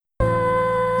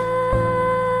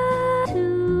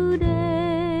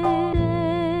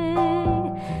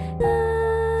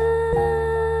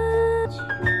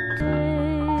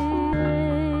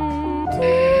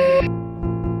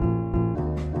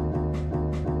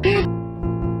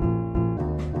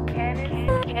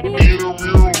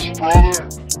Mules, brother.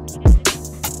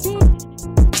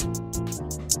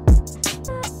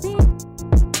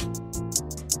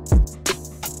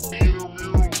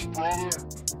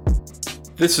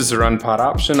 This is the Run Pod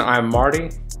Option. I'm Marty.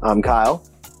 I'm Kyle.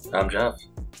 I'm Jeff.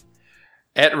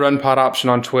 At Run Pod Option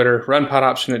on Twitter,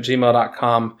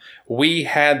 runpodoption@gmail.com. We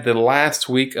had the last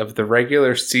week of the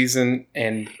regular season,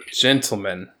 and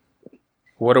gentlemen,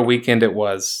 what a weekend it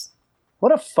was.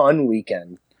 What a fun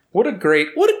weekend. What a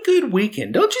good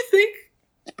weekend, don't you think?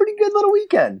 It's a pretty good little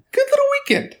weekend. Good little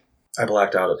weekend. I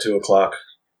blacked out at 2 o'clock.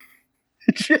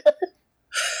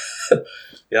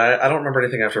 Yeah, I don't remember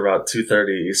anything after about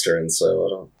 2:30 Eastern, so I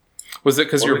don't... Was it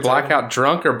because you were blackout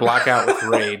drunk or blackout with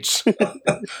rage?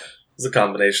 It's a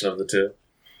combination of the two.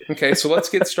 Okay, so let's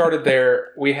get started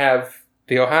there. We have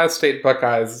the Ohio State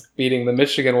Buckeyes beating the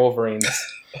Michigan Wolverines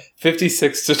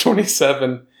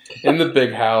 56-27 in the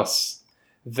Big House.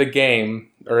 The game,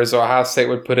 or as Ohio State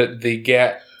would put it, the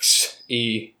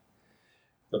GAC-E.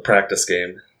 The practice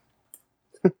game.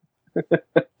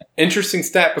 Interesting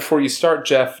stat before you start,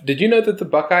 Jeff. Did you know that the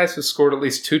Buckeyes have scored at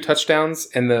least 2 touchdowns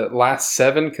in the last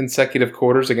 7 consecutive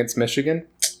quarters against Michigan?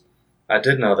 I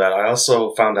did know that. I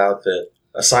also found out that,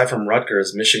 aside from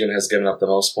Rutgers, Michigan has given up the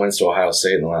most points to Ohio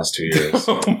State in the last 2 years.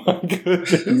 Oh, my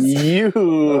goodness.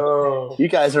 You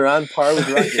guys are on par with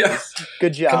Rutgers. Yeah.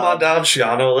 Good job. Come on down,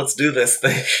 Shiano. Let's do this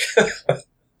thing.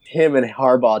 Him and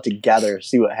Harbaugh together.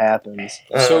 See what happens.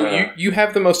 So you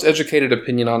have the most educated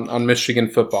opinion on Michigan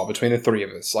football between the three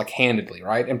of us, like handedly,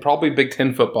 right? And probably Big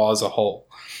Ten football as a whole.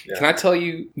 Yeah. Can I tell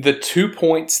you the 2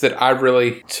 points that I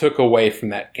really took away from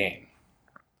that game?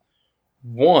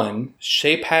 One,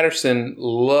 Shea Patterson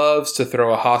loves to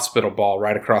throw a hospital ball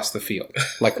right across the field.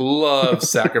 Like, loves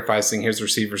sacrificing his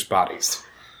receivers' bodies.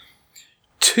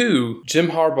 2, Jim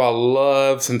Harbaugh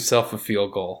loves himself a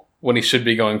field goal when he should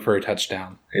be going for a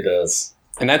touchdown. He does.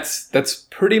 And that's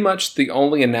pretty much the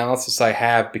only analysis I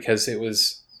have, because it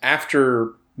was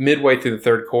after midway through the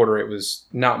third quarter, it was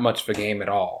not much of a game at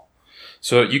all.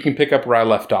 So you can pick up where I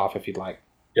left off if you'd like.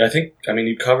 Yeah,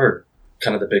 you covered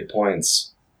kind of the big points.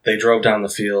 They drove down the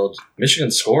field. Michigan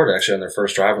scored actually on their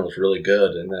first drive and looked really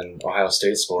good, and then Ohio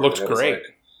State scored. Looked great.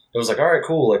 It was like, all right,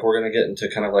 cool. Like, we're going to get into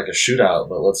kind of like a shootout,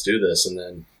 but let's do this. And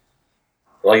then,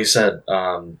 like you said,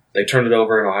 they turned it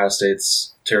over in Ohio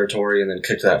State's territory and then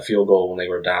kicked that field goal when they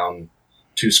were down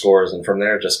 2 scores. And from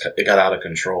there, it got out of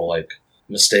control. Like,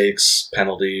 mistakes,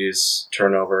 penalties,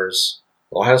 turnovers.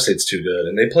 Ohio State's too good,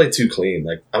 and they played too clean.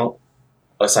 Like,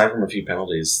 aside from a few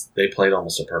penalties, they played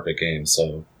almost a perfect game.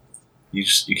 So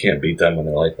you can't beat them when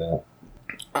they're like that.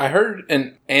 I heard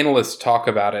an analyst talk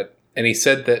about it, and he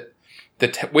said that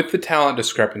with the talent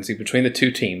discrepancy between the two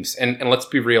teams, and let's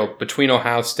be real, between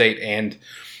Ohio State and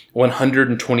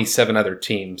 127 other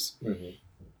teams,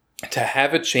 to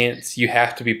have a chance, you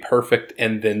have to be perfect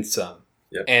and then some.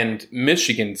 Yep. And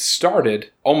Michigan started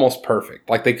almost perfect.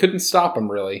 Like, they couldn't stop them,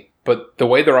 really, but the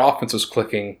way their offense was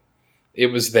clicking, it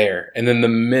was there. And then the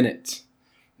minute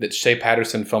that Shea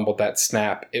Patterson fumbled that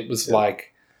snap, it was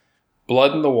like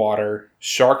blood in the water,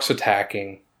 sharks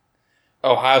attacking.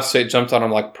 Ohio State jumped on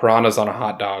them like piranhas on a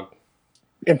hot dog.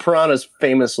 And piranhas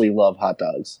famously love hot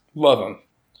dogs. Love them.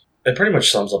 It pretty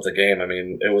much sums up the game. I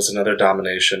mean, it was another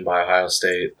domination by Ohio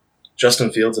State.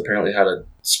 Justin Fields apparently had a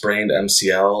sprained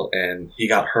MCL, and he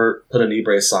got hurt, put a knee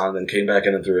brace on, then came back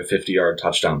in and threw a 50-yard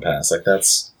touchdown pass. Like,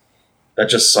 that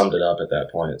just summed it up at that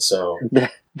point. So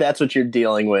that's what you're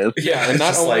dealing with. Yeah, and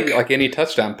not only like any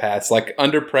touchdown pass, like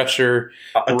under pressure,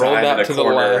 rolled out to the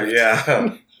left.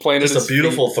 Yeah. Just a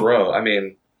beautiful throw. I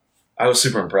mean, I was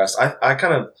super impressed. I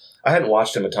hadn't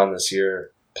watched him a ton this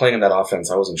year. Playing in that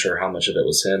offense, I wasn't sure how much of it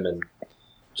was him and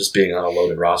just being on a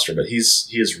loaded roster, but he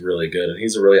is really good, and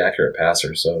he's a really accurate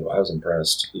passer, so I was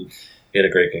impressed. He had a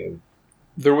great game.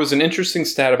 There was an interesting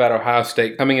stat about Ohio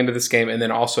State coming into this game and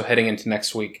then also heading into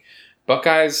next week.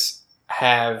 Buckeyes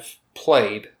have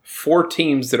played 4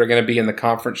 teams that are going to be in the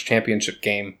conference championship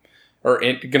game, or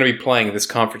going to be playing this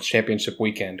conference championship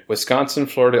weekend. Wisconsin,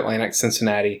 Florida Atlantic,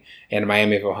 Cincinnati, and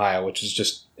Miami of Ohio, which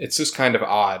is it's just kind of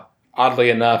odd. Oddly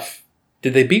enough,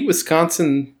 did they beat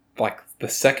Wisconsin like the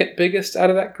second biggest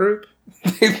out of that group?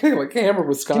 They like hammered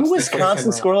Wisconsin. Didn't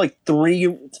Wisconsin score like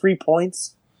three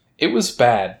points? It was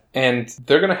bad, and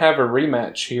they're going to have a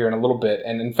rematch here in a little bit.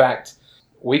 And in fact,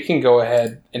 we can go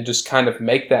ahead and just kind of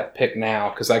make that pick now,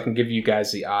 because I can give you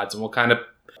guys the odds, and we'll kind of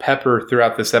pepper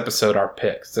throughout this episode our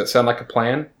picks. Does that sound like a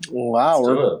plan? Wow,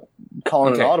 we're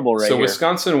calling an audible right here. So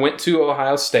Wisconsin went to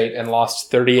Ohio State and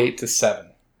lost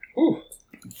 38-7. Ooh.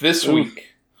 This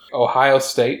week, Ohio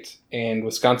State and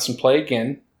Wisconsin play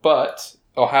again, but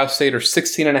Ohio State are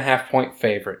 16.5-point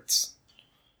favorites.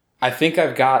 I think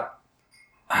I've got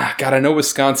God, I know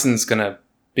Wisconsin's going to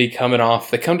be coming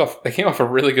off. They came off a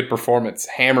really good performance,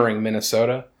 hammering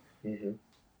Minnesota. Mm-hmm.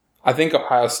 I think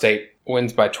Ohio State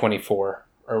wins by 24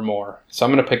 or more. So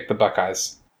I'm going to pick the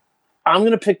Buckeyes. I'm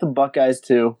going to pick the Buckeyes,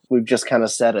 too. We've just kind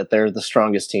of said it. They're the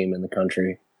strongest team in the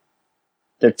country.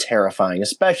 They're terrifying,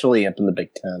 especially up in the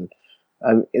Big Ten.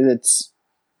 It's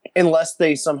unless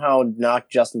they somehow knock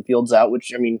Justin Fields out,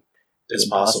 which, I mean, It's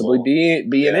could possible. possibly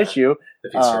be an issue.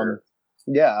 If he's hurt.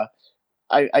 Yeah.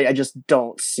 I just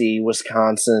don't see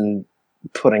Wisconsin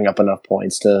putting up enough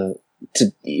points to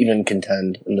even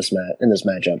contend in this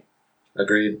matchup.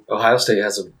 Agreed. Ohio State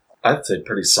has I'd say,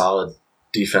 pretty solid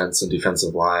defense and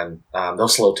defensive line. They'll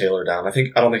slow Taylor down. I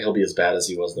don't think he'll be as bad as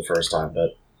he was the first time,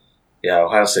 but yeah,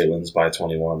 Ohio State wins by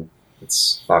 21.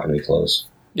 It's not going to be close.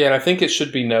 Yeah, and I think it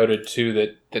should be noted,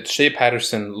 too, that Shea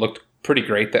Patterson looked pretty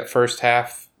great that first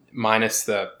half, minus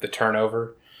the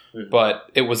turnover. Mm-hmm. But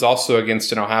it was also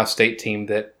against an Ohio State team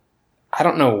that I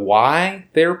don't know why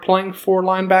they were playing 4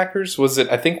 linebackers. Was it?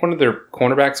 I think one of their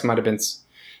cornerbacks might have been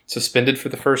suspended for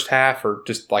the first half, or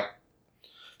just like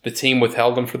the team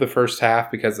withheld them for the first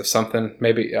half because of something.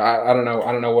 Maybe I don't know.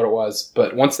 I don't know what it was.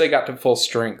 But once they got to full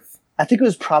strength, I think it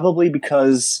was probably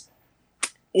because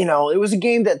it was a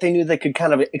game that they knew they could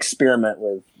kind of experiment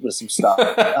with some stuff.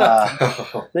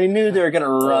 They knew they were going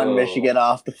to run Michigan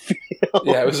off the field.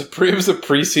 Yeah, it was a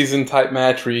preseason type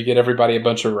match where you get everybody a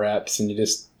bunch of reps, and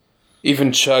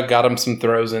even Chug got him some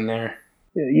throws in there.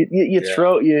 You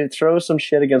throw some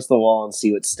shit against the wall and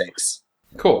see what sticks.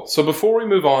 Cool. So before we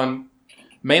move on,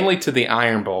 mainly to the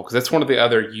Iron Bowl, because that's one of the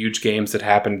other huge games that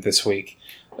happened this week.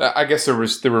 I guess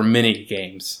there were many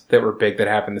games that were big that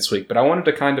happened this week, but I wanted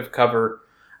to kind of cover.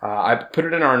 I put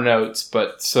it in our notes,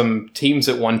 but some teams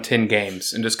that won 10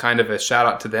 games, and just kind of a shout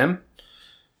out to them.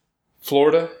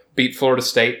 Florida beat Florida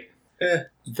State.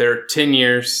 They're 10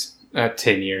 years.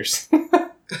 10 years.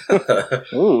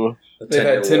 Ooh. They've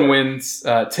had 10 wins.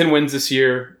 10 wins this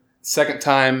year. Second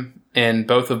time in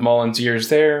both of Mullen's years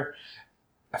there.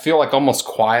 I feel like almost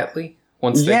quietly.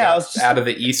 Once they got out of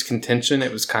the East contention,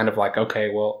 it was kind of like,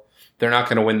 okay, well, they're not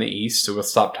going to win the East, so we'll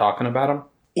stop talking about them.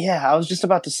 Yeah, I was just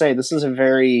about to say, this is a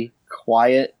very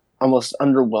quiet, almost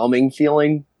underwhelming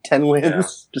feeling. 10 wins. Yeah.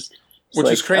 Just which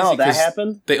is crazy. Oh, that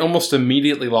happened? They almost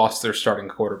immediately lost their starting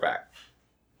quarterback.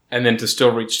 And then to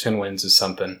still reach 10 wins is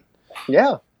something.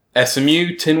 Yeah.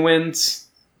 SMU, 10 wins.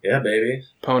 Yeah, baby.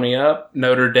 Pony up.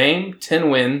 Notre Dame, 10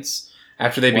 wins.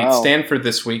 After they beat Stanford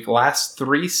this week, last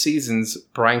 3 seasons,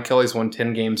 Brian Kelly's won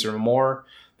 10 games or more.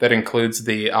 That includes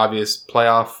the obvious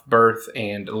playoff berth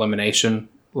and elimination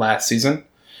last season.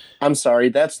 I'm sorry,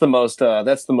 that's the most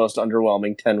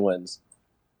underwhelming 10 wins.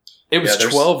 It was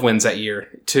 12 wins that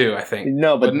year, too, I think.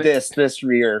 No, but this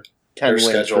year, 10 wins.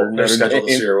 Their schedule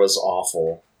this year was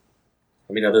awful.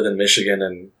 I mean, other than Michigan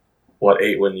and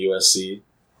 8-win USC.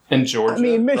 And Georgia, I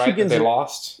mean, Michigan's, right, they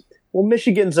lost. Well,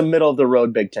 Michigan's a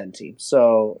middle-of-the-road Big Ten team,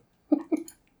 so...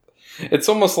 It's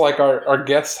almost like our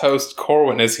guest host,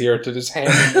 Corwin, is here to just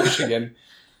hammer Michigan.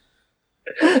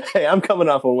 Hey, I'm coming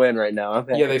off a win right now.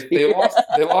 Yeah, they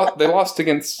lost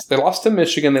to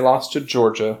Michigan, they lost to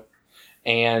Georgia,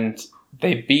 and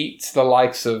they beat the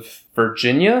likes of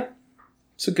Virginia.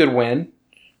 It's a good win.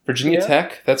 Virginia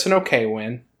Tech, that's an okay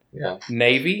win. Yeah.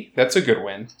 Navy, that's a good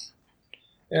win.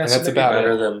 Yeah, and so that's about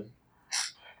better it. Than,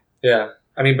 yeah,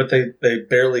 I mean, but they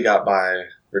barely got by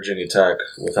Virginia Tech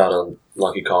without a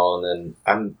lucky call, and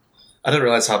then I didn't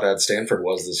realize how bad Stanford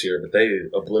was this year, but they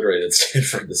obliterated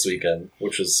Stanford this weekend,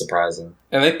 which was surprising.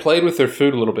 And they played with their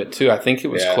food a little bit, too. I think it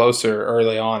was closer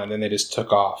early on, and then they just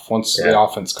took off once the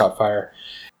offense caught fire.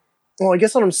 Well, I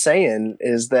guess what I'm saying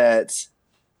is that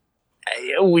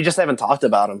we just haven't talked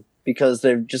about them because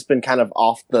they've just been kind of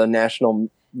off the national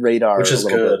radar, which is a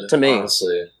little good bit, to me.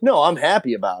 Honestly. No, I'm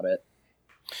happy about it.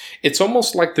 It's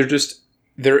almost like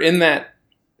they're in that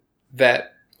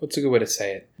what's a good way to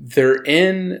say it? They're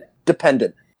in...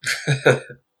 Dependent.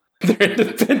 They're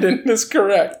independent is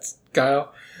correct,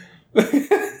 Kyle.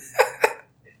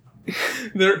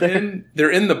 They're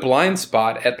in the blind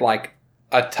spot at like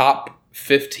a top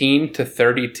 15 to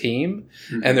 30 team,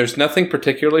 and there's nothing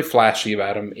particularly flashy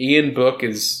about them. Ian Book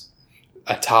is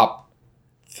a top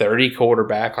 30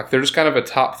 quarterback. Like they're just kind of a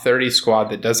top 30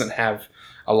 squad that doesn't have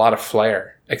a lot of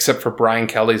flair, except for Brian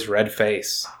Kelly's red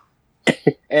face.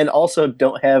 And also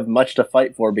don't have much to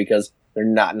fight for because they're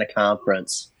not in a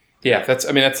conference. Yeah, that's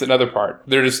another part.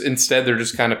 They're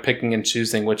just kind of picking and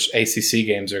choosing which ACC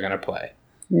games they're going to play.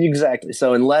 Exactly.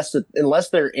 So unless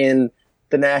they're in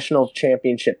the national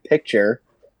championship picture,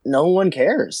 no one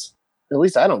cares. At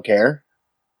least I don't care.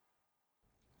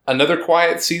 Another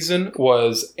quiet season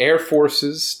was Air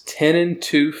Force's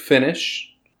 10-2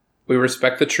 finish. We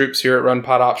respect the troops here at Run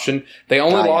Pod Option. They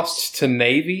only Yes. lost to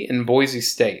Navy and Boise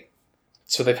State.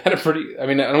 So they've had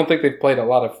I don't think they've played a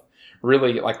lot of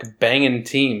really like banging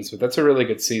teams, but that's a really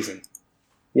good season.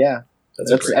 Yeah.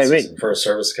 That's a great season for a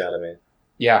service academy.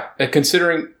 Yeah. And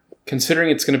considering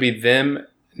it's going to be them,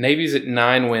 Navy's at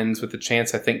 9 wins with a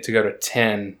chance, I think, to go to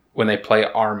 10 when they play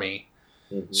Army.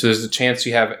 Mm-hmm. So there's a chance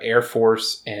you have Air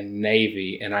Force and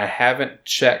Navy. And I haven't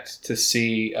checked to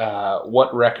see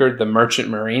what record the Merchant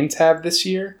Marines have this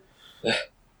year.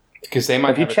 Because they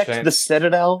might have you have a checked chance. the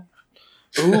Citadel?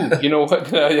 Ooh, you know what?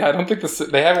 Yeah, I don't think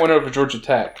they haven't went over Georgia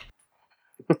Tech.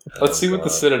 Let's see what the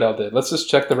Citadel did. Let's just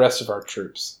check the rest of our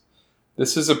troops.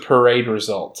 This is a parade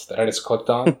result that I just clicked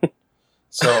on.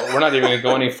 So we're not even going to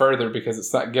go any further because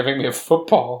it's not giving me a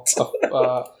football.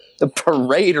 The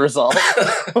parade result.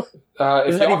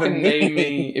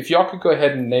 If y'all could go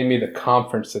ahead and name me the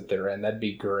conference that they're in, that'd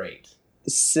be great.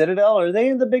 The Citadel, are they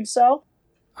in the Big South?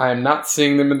 I am not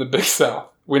seeing them in the Big South.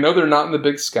 We know they're not in the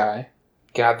Big Sky.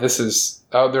 God,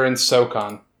 they're in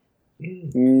SoCon.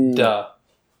 Duh.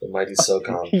 The mighty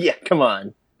SoCon. Yeah, come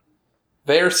on.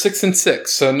 They are 6-6,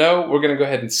 so no, we're going to go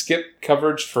ahead and skip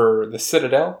coverage for the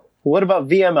Citadel. What about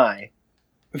VMI?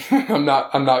 I'm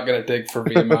not going to dig for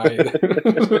VMI either.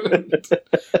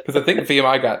 Because I think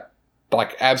VMI got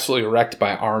like absolutely wrecked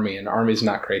by Army, and Army's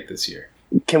not great this year.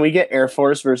 Can we get Air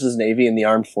Force versus Navy in the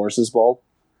Armed Forces Bowl?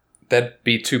 That'd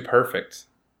be too perfect.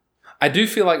 I do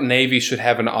feel like Navy should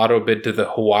have an auto bid to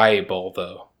the Hawaii Bowl,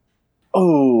 though.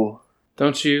 Oh.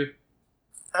 Don't you?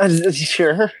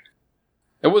 Sure.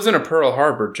 It wasn't a Pearl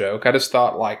Harbor joke. I just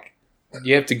thought, like,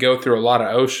 you have to go through a lot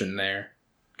of ocean there.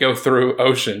 Go through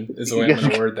ocean is the way I'm going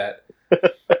to word that.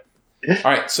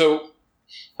 All right, so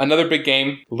another big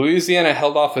game. Louisiana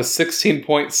held off a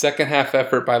 16-point second-half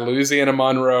effort by Louisiana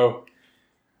Monroe.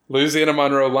 Louisiana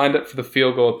Monroe lined up for the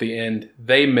field goal at the end.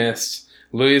 They missed.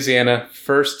 Louisiana,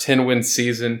 first 10-win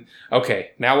season.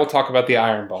 Okay, now we'll talk about the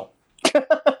Iron Bowl.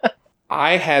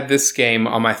 I had this game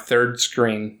on my third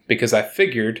screen because I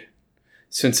figured,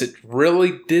 since it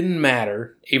really didn't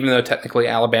matter, even though technically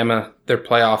Alabama, their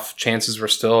playoff chances were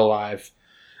still alive,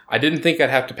 I didn't think I'd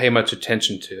have to pay much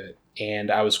attention to it.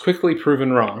 And I was quickly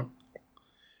proven wrong.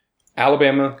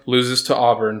 Alabama loses to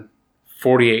Auburn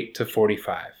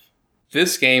 48-45.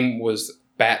 This game was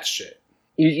batshit.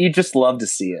 You just love to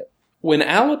see it. When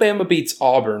Alabama beats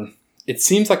Auburn, it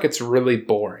seems like it's really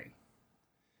boring.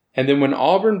 And then when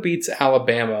Auburn beats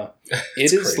Alabama,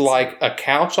 it is crazy. Like a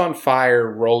couch on fire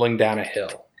rolling down a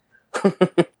hill.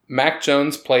 Mac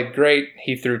Jones played great.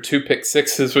 He threw 2 pick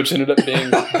sixes, which ended up being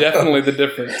definitely the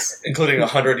difference. Including a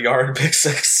 100-yard pick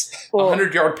six. A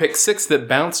 100-yard pick six that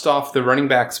bounced off the running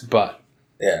back's butt.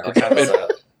 Yeah, how was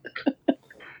that?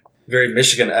 Very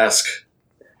Michigan-esque.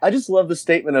 I just love the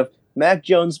statement of, Mac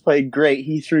Jones played great.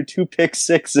 He threw 2 pick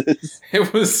sixes.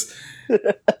 It was...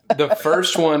 The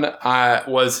first one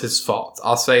was his fault.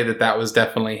 I'll say that was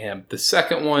definitely him. The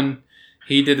second one,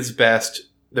 he did his best.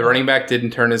 The running back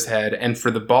didn't turn his head. And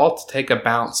for the ball to take a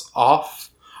bounce off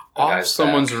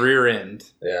someone's rear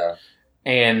end. Yeah.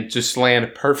 And just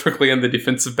land perfectly on the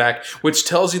defensive back, which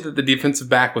tells you that the defensive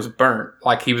back was burnt,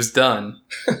 like he was done.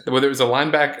 Whether it was a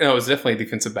linebacker, no, it was definitely a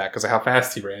defensive back because of how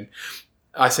fast he ran.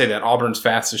 I say that Auburn's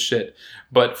fast as shit,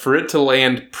 but for it to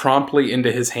land promptly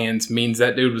into his hands means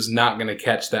that dude was not going to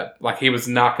catch that. Like he was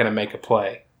not going to make a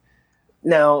play.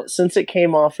 Now, since it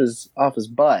came off his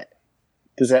butt,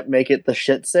 does that make it the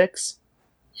shit six?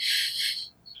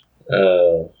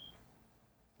 Are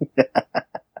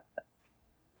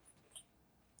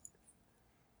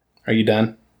you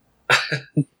done?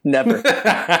 Never.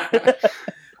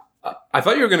 I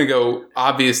thought you were going to go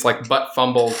obvious, like butt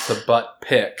fumble to butt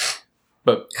pick.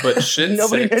 But shit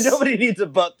six. Nobody needs a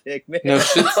butt pick, man. No,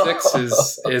 shit six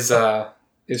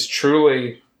is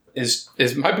truly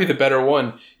might be the better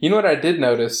one. You know what I did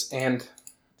notice, and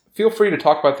feel free to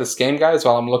talk about this game, guys,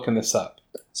 while I'm looking this up.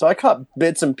 So I caught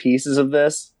bits and pieces of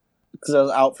this because I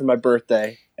was out for my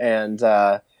birthday, and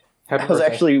I was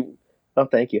actually. Oh,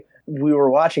 thank you. We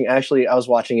were watching. Actually, I was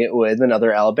watching it with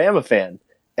another Alabama fan.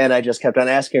 And I just kept on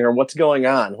asking her, what's going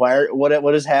on?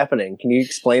 What is happening? Can you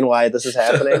explain why this is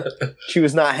happening? She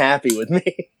was not happy with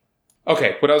me.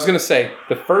 Okay, what I was going to say,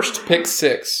 the first pick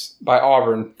six by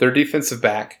Auburn, their defensive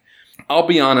back, I'll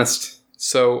be honest.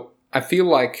 So I feel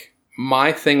like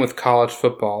my thing with college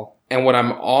football and what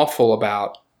I'm awful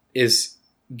about is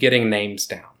getting names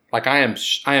down. Like I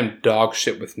am dog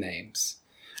shit with names.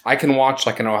 I can watch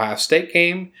like an Ohio State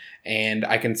game and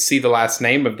I can see the last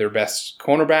name of their best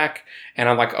cornerback and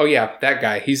I'm like, oh yeah, that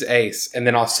guy, he's ace. And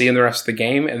then I'll see him the rest of the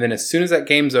game. And then as soon as that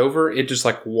game's over, it just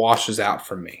like washes out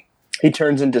from me. He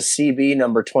turns into CB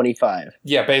number 25.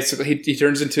 Yeah, basically, he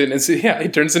turns into he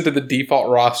turns into the default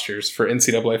rosters for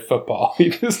NCAA football. He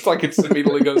just it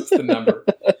immediately goes to the number.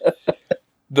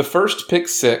 The first pick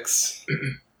six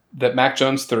that Mac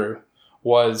Jones threw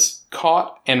was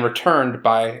caught and returned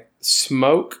by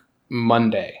Smoke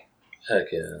Monday.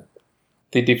 Heck yeah.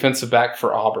 The defensive back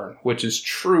for Auburn, which is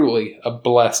truly a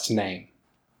blessed name.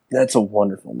 That's a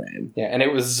wonderful name. Yeah, and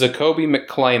it was Zacoby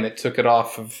McClain that took it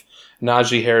off of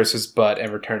Najee Harris's butt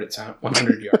and returned it to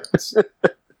 100 yards.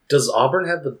 Does Auburn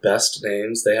have the best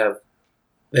names? They have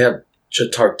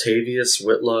Chatartavius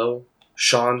Whitlow,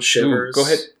 Sean Shivers. Ooh,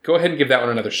 go ahead and give that one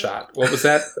another shot. What was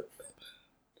that?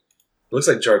 Looks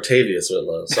like Jartavius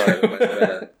Whitlow.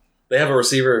 Sorry. They have a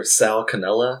receiver, Sal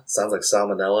Canella. Sounds like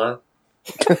salmonella.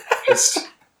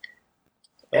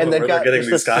 And they've got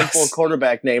just a simple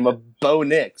quarterback name of Bo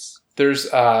Nix. There's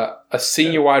a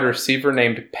senior wide receiver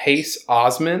named Pace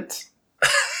Osment.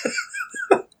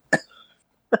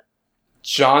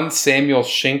 John Samuel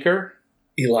Schinker.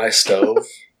 Eli Stove.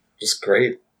 Just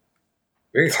great.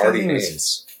 Very hardy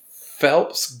names.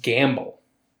 Phelps Gamble.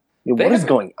 What is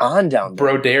going on down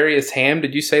there? Brodarius Ham.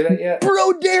 Did you say that yet?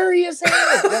 Brodarius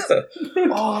Ham. That's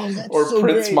or so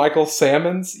Prince great. Michael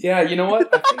Salmons. Yeah, you know what?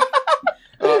 I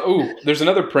think, there's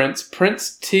another Prince.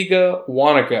 Prince Tiga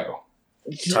Wanago.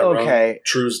 Okay.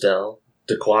 Truesdell.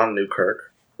 Daquan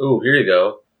Newkirk. Ooh, here you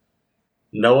go.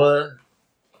 Noah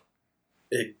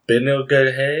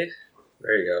Igbinogehe.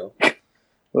 There you go.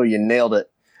 Oh, you nailed it.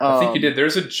 I think you did.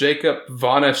 There's a Jacob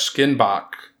Vana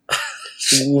Skinbach.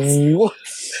 What?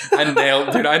 I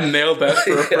nailed that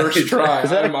for a first try. Is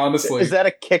that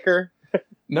a kicker?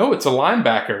 No, it's a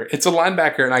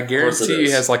linebacker. And I guarantee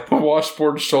he has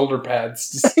washboard shoulder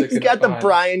pads. He's got the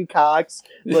Brian Cox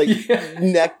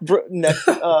neck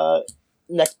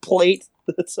plate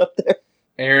that's up there.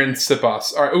 Aaron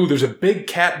Sipos. All right. Ooh, there's a Big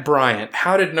Cat Bryant.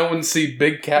 How did no one see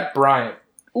Big Cat Bryant?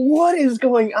 What is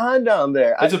going on down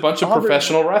there? There's a bunch of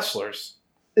professional wrestlers.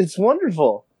 It's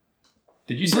wonderful.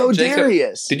 Did you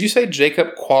say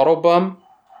Jacob Quaddlebum?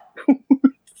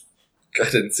 I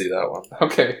didn't see that one.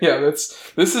 Okay, yeah,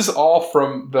 this is all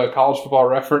from the College Football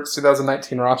Reference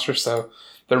 2019 roster, so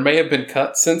there may have been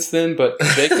cuts since then, but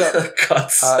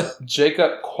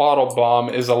Jacob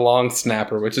Quaddlebum is a long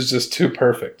snapper, which is just too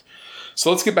perfect. So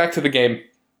let's get back to the game.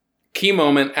 Key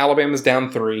moment, Alabama's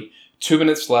down 3. 2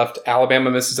 minutes left.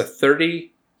 Alabama misses a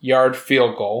 30-yard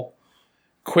field goal.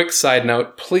 Quick side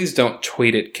note, please don't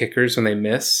tweet at kickers when they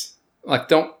miss.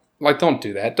 Don't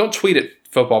do that. Don't tweet at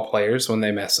football players when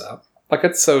they mess up. That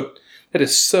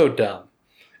is so dumb.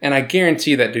 And I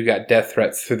guarantee that dude got death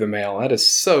threats through the mail. That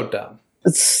is so dumb.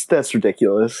 That's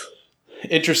ridiculous.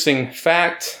 Interesting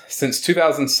fact, since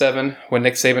 2007, when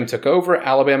Nick Saban took over,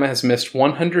 Alabama has missed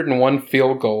 101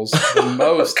 field goals, the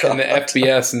most in the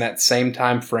FBS in that same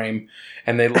time frame,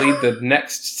 and they lead the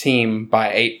next team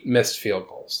by 8 missed field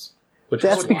goals.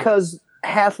 That's because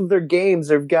half of their games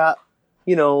they've got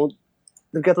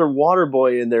their water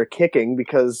boy in there kicking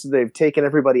because they've taken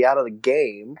everybody out of the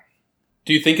game.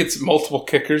 Do you think it's multiple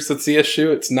kickers that's the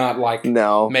issue? It's not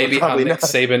maybe how Nick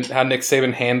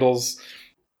Saban handles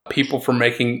people for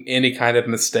making any kind of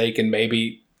mistake, and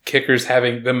maybe kickers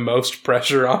having the most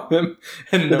pressure on them,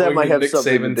 and knowing that Nick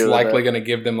Saban's likely going to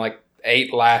give them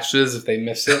 8 lashes if they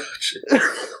miss it.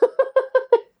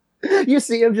 You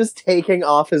see him just taking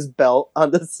off his belt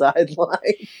on the sideline.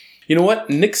 You know what?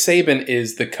 Nick Saban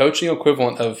is the coaching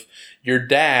equivalent of your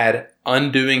dad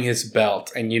undoing his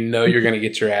belt, and you're going to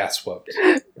get your ass whooped.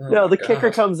 No, the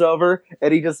kicker comes over,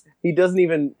 and he doesn't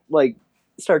even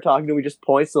start talking to him. He just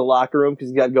points to the locker room because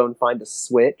he's got to go and find a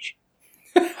switch.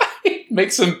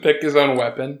 Makes him pick his own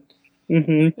weapon.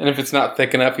 Mm-hmm. And if it's not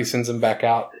thick enough, he sends him back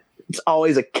out. It's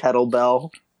always a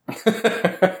kettlebell.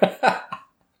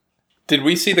 Did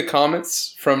we see the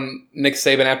comments from Nick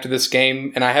Saban after this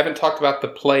game? And I haven't talked about the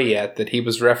play yet that he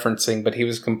was referencing, but he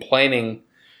was complaining.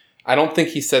 I don't think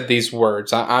he said these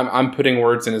words. I'm putting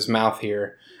words in his mouth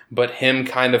here. But him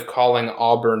kind of calling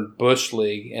Auburn Bush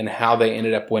League and how they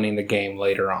ended up winning the game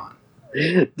later on.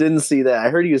 Didn't see that. I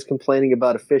heard he was complaining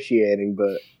about officiating,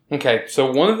 but... Okay,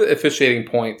 so one of the officiating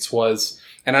points was,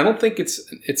 and I don't think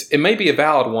it may be a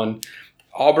valid one,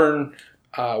 Auburn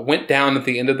went down at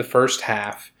the end of the first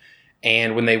half,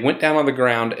 and when they went down on the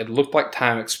ground, it looked like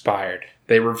time expired.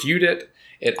 They reviewed it.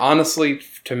 It honestly,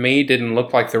 to me, didn't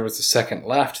look like there was a second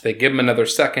left. They give them another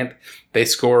second. They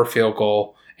score a field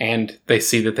goal, and they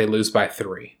see that they lose by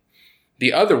 3.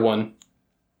 The other one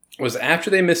was after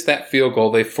they missed that field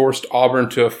goal, they forced Auburn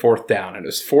to a 4th down. It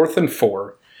was 4th and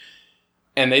 4,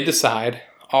 and they decide,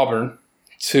 Auburn,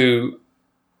 to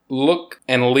look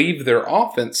and leave their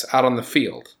offense out on the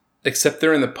field. except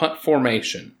they're in the punt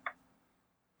formation.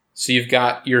 So you've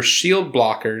got your shield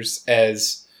blockers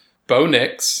as Bo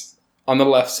Nix on the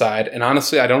left side, and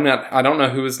honestly, I don't know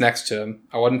who was next to him.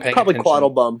 I wasn't paying attention.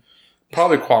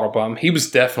 Probably Quaddlebum. He was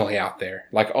definitely out there,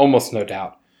 like almost no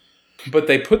doubt. But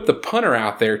they put the punter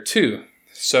out there too.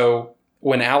 So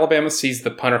when Alabama sees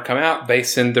the punter come out, they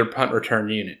send their punt return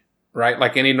unit, right?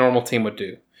 Like any normal team would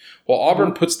do. Well,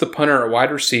 Auburn puts the punter at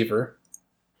wide receiver.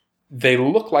 They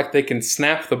look like they can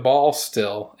snap the ball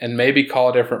still and maybe call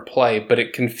a different play, but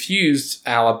it confused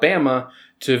Alabama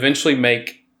to eventually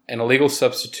make an illegal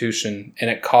substitution, and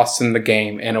it cost them the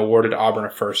game and awarded Auburn a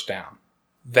first down.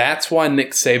 That's why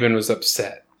Nick Saban was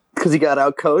upset. Because he got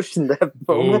outcoached in that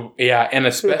moment. Oh, yeah, and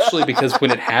especially because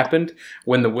when it happened,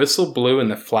 when the whistle blew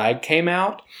and the flag came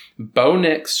out, Bo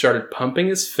Nix started pumping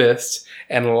his fists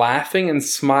and laughing and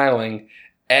smiling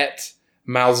at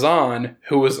Malzahn,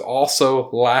 who was also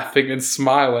laughing and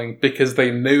smiling because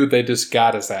they knew they just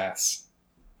got his ass.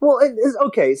 Well,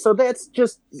 okay, so that's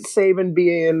just Saban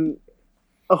being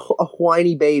a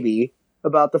whiny baby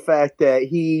about the fact that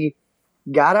he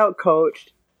got out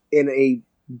coached in a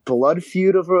blood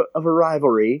feud of a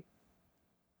rivalry,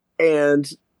 and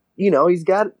he's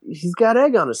got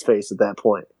egg on his face at that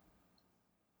point.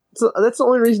 So that's the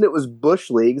only reason it was Bush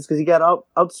League, is because he got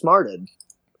outsmarted.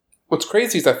 What's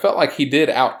crazy is I felt like he did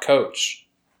outcoach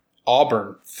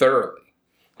Auburn thoroughly.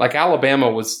 Like Alabama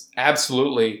was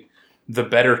absolutely the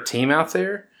better team out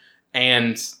there.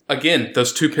 And again,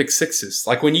 those 2 pick sixes.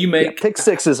 Like when you make pick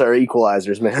sixes are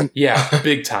equalizers, man. Yeah,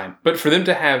 big time. But for them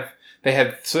to have they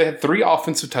had 3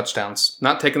 offensive touchdowns.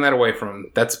 Not taking that away from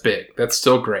them. That's big. That's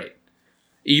still great.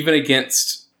 Even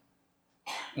against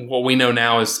what we know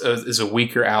now is a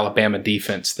weaker Alabama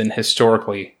defense than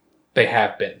historically they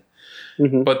have been.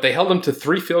 Mm-hmm. But they held them to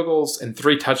 3 field goals and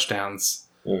 3 touchdowns.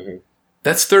 Mm-hmm.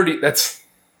 That's 30. That's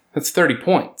 30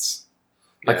 points.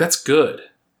 Like that's good,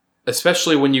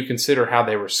 especially when you consider how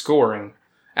they were scoring.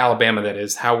 Alabama, that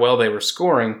is, how well they were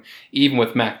scoring, even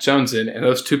with Mac Jones in, and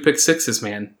those 2 pick sixes,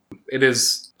 man. It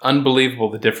is unbelievable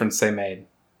the difference they made.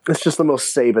 It's just the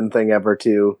most Saban thing ever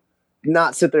to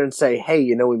not sit there and say,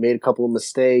 "Hey, we made a couple of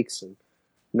mistakes." And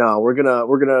no, we're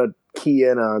gonna key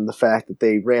in on the fact that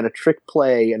they ran a trick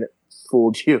play and it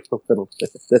fooled you a little bit.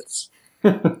 That's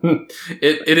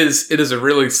it is a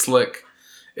really slick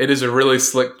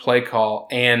play call,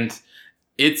 and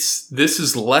this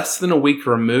is less than a week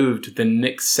removed than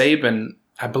Nick Saban.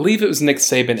 I believe it was Nick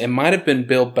Saban. It might have been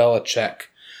Bill Belichick,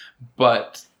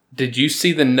 but did you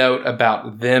see the note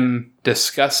about them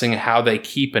discussing how they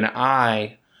keep an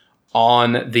eye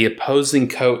on the opposing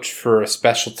coach for a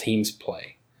special teams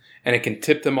play, and it can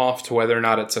tip them off to whether or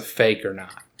not it's a fake or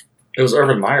not? It was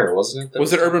Urban Meyer, wasn't it?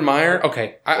 Was it Urban Meyer?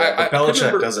 Okay.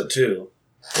 Belichick does it too.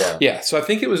 Yeah. Yeah, so I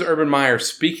think it was Urban Meyer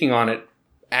speaking on it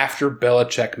after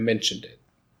Belichick mentioned it.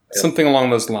 Yep. Something along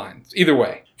those lines. Either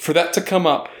way, for that to come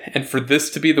up and for this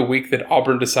to be the week that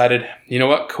Auburn decided, you know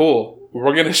what, cool,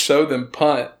 we're going to show them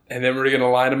punt and then we're going to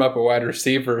line them up a wide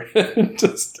receiver.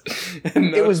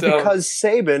 It was because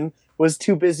Saban was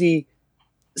too busy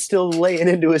still laying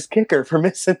into his kicker for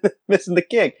missing the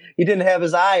kick. He didn't have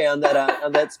his eye on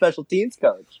that special teams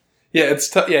coach. Yeah,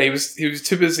 it's he was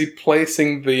too busy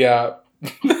placing the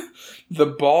the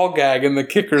ball gag in the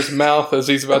kicker's mouth as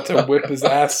he's about to whip his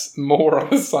ass more on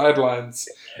the sidelines,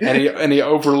 and he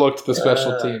overlooked the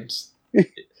special teams.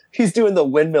 He's doing the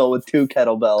windmill with 2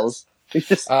 kettlebells.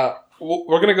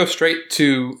 We're going to go straight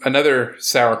to another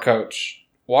sour coach.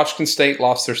 Washington State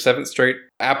lost their 7th straight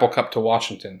Apple Cup to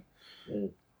Washington.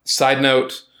 Side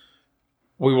note,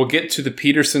 we will get to the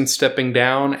Peterson stepping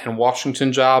down and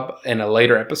Washington job in a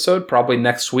later episode, probably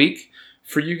next week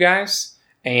for you guys.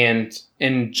 And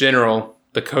in general,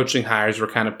 the coaching hires we're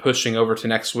kind of pushing over to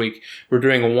next week. We're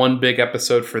doing one big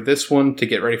episode for this one to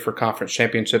get ready for conference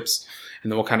championships,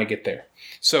 and then we'll kind of get there.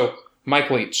 So, Mike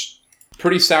Leach,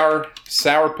 pretty sour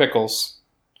pickles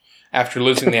after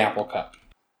losing the Apple Cup.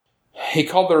 He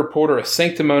called the reporter a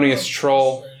sanctimonious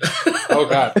troll. Oh,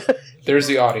 God. There's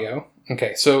the audio.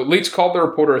 Okay, so Leach called the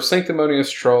reporter a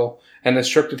sanctimonious troll and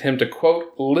instructed him to,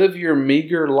 quote, live your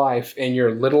meager life in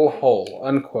your little hole,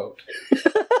 unquote.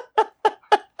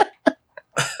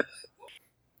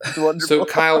 So,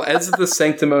 Kyle, as the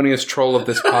sanctimonious troll of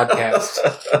this podcast,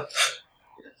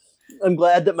 I'm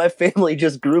glad that my family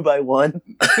just grew by 1.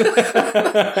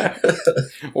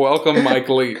 Welcome, Mike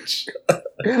Leach.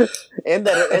 and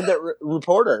that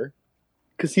reporter,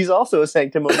 because he's also a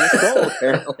sanctimonious troll,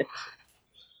 apparently.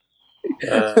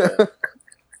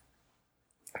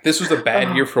 This was a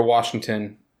bad year for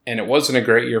Washington, and it wasn't a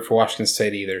great year for Washington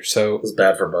State either. So it was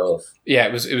bad for both. Yeah,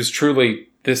 it was truly.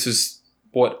 This is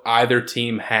what either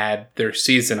team had their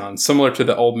season on, similar to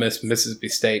the Ole Miss Mississippi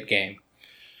State game,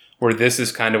 where this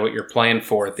is kind of what you're playing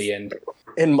for at the end.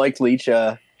 And Mike Leach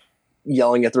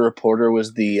yelling at the reporter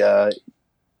was the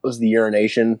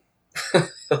urination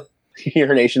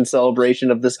urination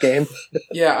celebration of this game.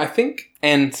 Yeah, I think,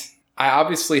 and I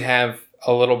obviously have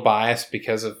a little bias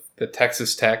because of the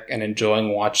Texas Tech and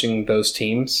enjoying watching those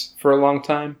teams for a long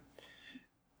time.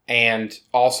 And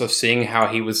also seeing how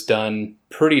he was done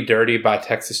pretty dirty by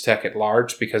Texas Tech at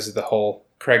large because of the whole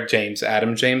Craig James,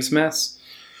 Adam James mess.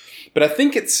 But I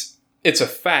think it's a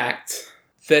fact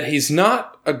that he's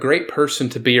not a great person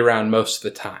to be around most of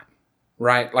the time,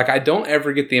 right? Like, I don't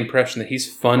ever get the impression that he's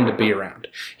fun to be around.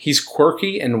 He's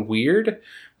quirky and weird,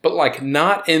 but, like,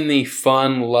 not in the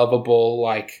fun, lovable,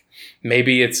 like,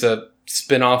 maybe it's a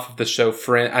spin-off of the show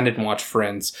Friends. I didn't watch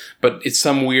Friends, but it's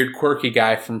some weird quirky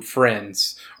guy from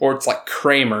Friends, or it's like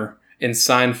Kramer in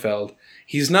Seinfeld.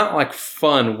 He's not like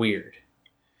fun weird.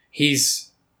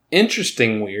 He's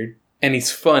interesting weird, and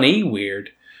he's funny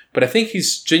weird, but I think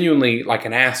he's genuinely like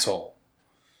an asshole.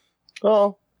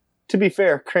 Well, to be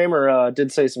fair, Kramer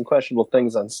did say some questionable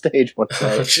things on stage one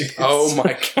night. Oh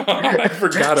my god, I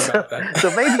forgot about that.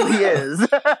 So maybe he is.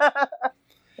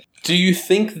 Do you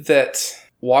think that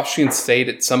Washington State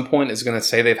at some point is going to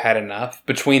say they've had enough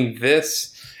between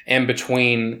this and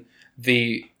between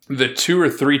the 2 or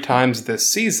 3 times this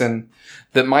season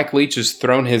that Mike Leach has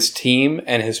thrown his team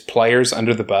and his players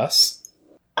under the bus?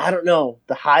 I don't know.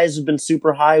 The highs have been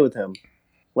super high with him.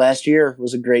 Last year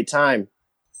was a great time.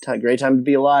 Great time to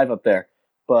be alive up there.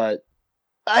 But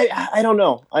I don't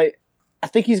know. I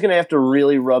think he's going to have to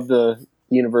really rub the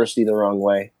university the wrong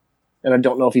way. And I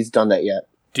don't know if he's done that yet.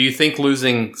 Do you think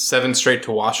losing 7 straight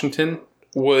to Washington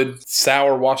would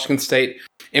sour Washington State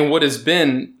in what has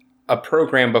been a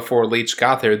program before Leach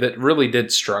got there that really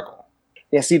did struggle?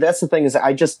 Yeah, see, that's the thing is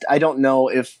I don't know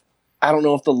if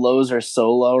the lows are so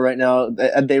low right now.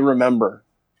 They remember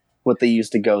what they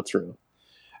used to go through.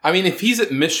 I mean, if he's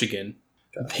at Michigan,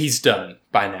 he's done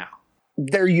by now.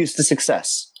 They're used to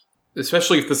success.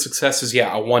 Especially if the success is, a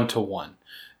 1-to-1.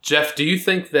 Jeff, do you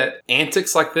think that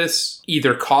antics like this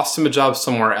either cost him a job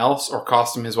somewhere else or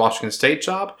cost him his Washington State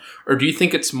job? Or do you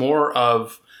think it's more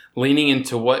of leaning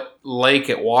into what Lake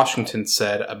at Washington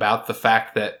said about the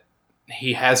fact that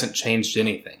he hasn't changed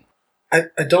anything? I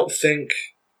don't think...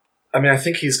 I mean, I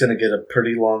think he's going to get a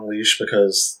pretty long leash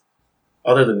because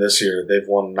other than this year, they've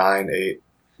won 9, 8,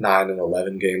 9, and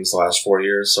 11 games the last 4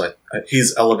 years. So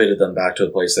he's elevated them back to a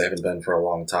place they haven't been for a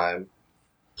long time.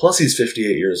 Plus, he's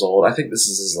 58 years old. I think this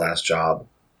is his last job.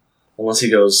 Unless he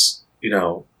goes,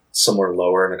 somewhere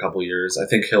lower in a couple years. I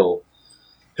think he'll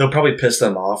probably piss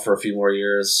them off for a few more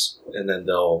years, and then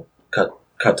they'll cut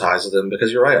ties with him.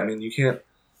 Because you're right. I mean, you can't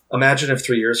imagine if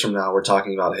 3 years from now we're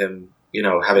talking about him,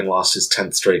 having lost his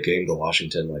 10th straight game to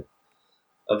Washington. Like,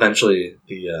 eventually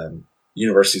the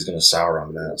university's going to sour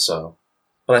on that. So,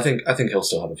 but I think he'll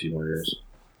still have a few more years.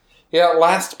 Yeah,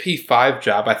 last P5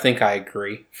 job, I think I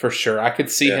agree, for sure. I could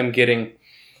see him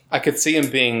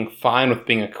being fine with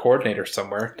being a coordinator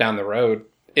somewhere down the road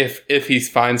if he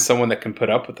finds someone that can put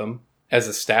up with him as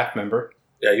a staff member.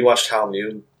 Yeah, you watched Hal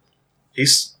Mume.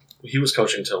 He was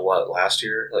coaching till what, last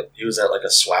year? Like, he was at like a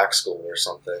SWAC school or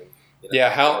something. Yeah,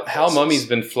 Hal Mummy's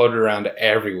been floated around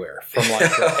everywhere, from like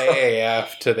the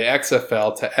AAF to the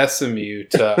XFL to SMU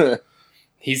to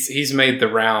he's made the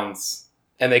rounds.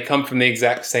 And they come from the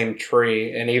exact same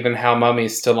tree, and even Hal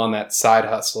Mummy's still on that side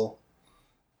hustle.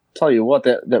 Tell you what,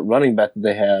 that running back that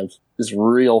they have is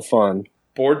real fun.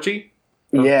 Borgie?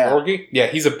 Yeah. Borgie? Yeah,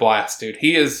 he's a blast, dude.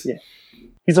 He is. Yeah.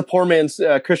 He's a poor man's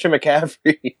Christian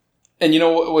McCaffrey. And you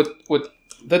know what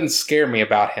doesn't scare me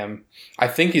about him? I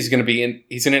think he's going to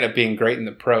end up being great in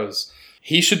the pros.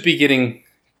 He should be getting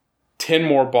 10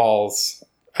 more balls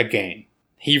a game.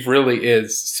 He really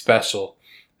is special.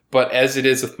 But as it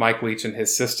is with Mike Leach and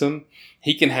his system,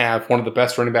 he can have one of the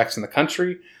best running backs in the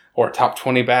country or a top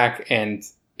 20 back, and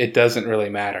it doesn't really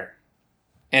matter.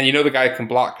 And the guy can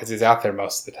block because he's out there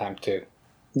most of the time, too.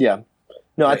 Yeah.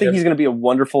 No, I think he's going to be a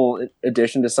wonderful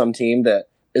addition to some team that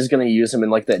is going to use him in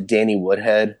like that Danny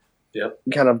Woodhead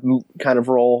kind of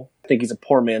role. I think he's a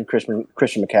poor man Christian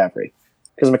McCaffrey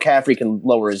because McCaffrey can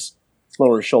lower his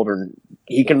shoulder and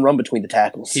he can run between the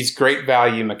tackles. He's great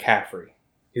value McCaffrey.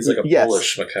 He's like a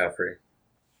Polish McCaffrey.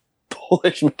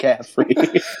 Polish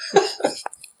McCaffrey.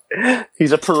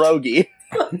 He's a pierogi.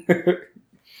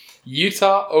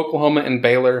 Utah, Oklahoma, and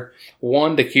Baylor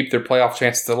won to keep their playoff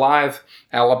chances alive.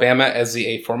 Alabama, as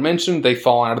the aforementioned, they've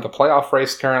fallen out of the playoff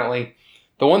race currently.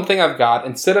 The one thing I've got,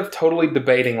 instead of totally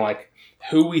debating like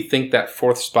who we think that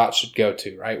 4th spot should go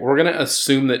to, right? We're going to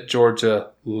assume that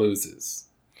Georgia loses.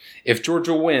 If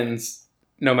Georgia wins,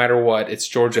 no matter what, it's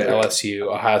Georgia, LSU,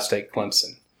 Ohio State,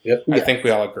 Clemson. Yep. I think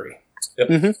we all agree. Yep.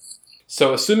 Mm-hmm.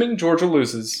 So assuming Georgia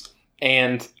loses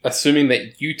and assuming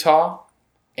that Utah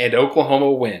and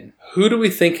Oklahoma win, who do we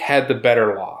think had the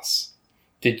better loss?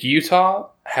 Did Utah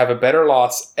have a better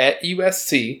loss at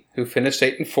USC, who finished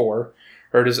 8-4,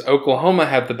 or does Oklahoma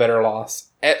have the better loss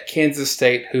at Kansas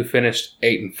State, who finished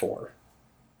 8-4?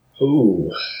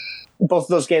 Ooh. Both of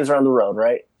those games are on the road,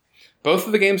 right? Both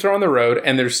of the games are on the road,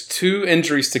 and there's 2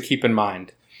 injuries to keep in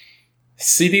mind.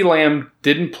 CeeDee Lamb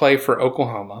didn't play for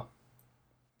Oklahoma,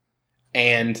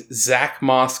 and Zach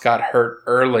Moss got hurt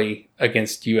early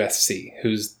against USC,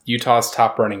 who's Utah's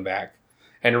top running back,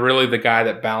 and really the guy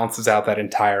that balances out that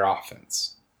entire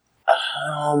offense.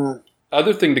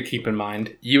 Other thing to keep in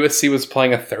mind, USC was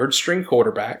playing a third-string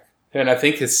quarterback, and I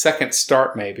think his second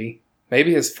start maybe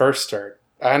his first start.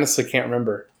 I honestly can't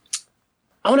remember.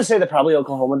 I want to say that probably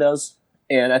Oklahoma does.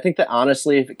 And I think that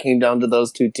honestly, if it came down to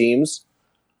those 2 teams,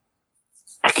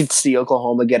 I could see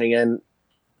Oklahoma getting in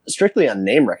strictly on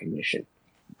name recognition.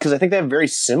 Because I think they have very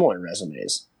similar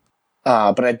resumes.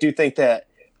 But I do think that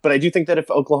if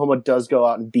Oklahoma does go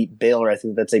out and beat Baylor, I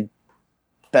think that's a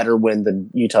better win than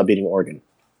Utah beating Oregon.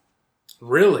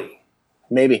 Really?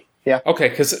 Maybe. Yeah. Okay,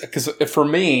 because for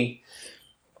me,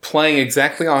 playing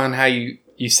exactly on how you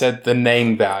said the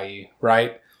name value,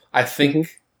 right? I think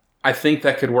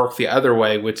that could work the other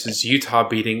way, which is Utah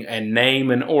beating a name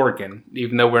in Oregon,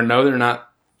 even though we know they're not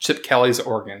Chip Kelly's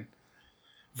Oregon,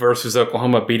 versus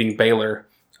Oklahoma beating Baylor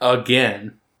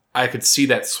again. I could see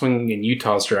that swinging in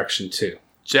Utah's direction too.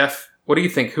 Jeff, what do you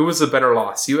think? Who was the better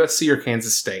loss, USC or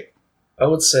Kansas State? I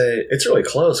would say it's really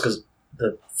close because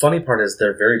the funny part is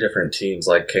they're very different teams.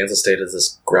 Like Kansas State is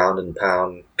this ground and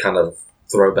pound kind of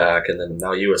throwback, and then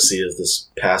now USC is this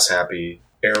pass happy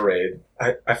air raid.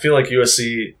 I feel like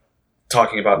USC,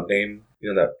 talking about name,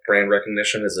 that brand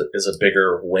recognition is a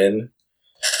bigger win,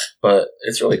 but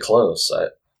it's really close.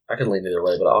 I could lean either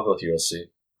way, but I'll go with USC.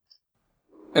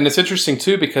 And it's interesting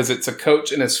too because it's a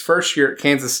coach in his first year at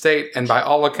Kansas State, and by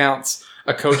all accounts,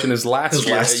 a coach in his last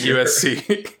year at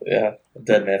USC. Yeah,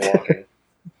 dead man walking.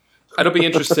 It'll be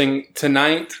interesting.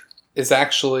 Tonight is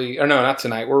actually, or no, not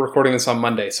tonight. We're recording this on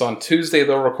Monday, so on Tuesday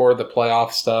they'll record the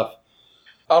playoff stuff.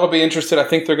 I'll be interested. I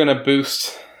think they're going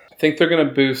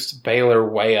to boost Baylor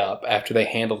way up after they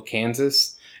handled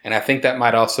Kansas, and I think that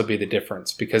might also be the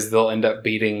difference because they'll end up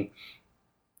beating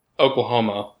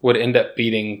Oklahoma. Would end up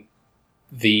beating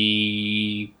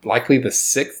likely the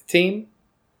 6th team,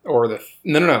 or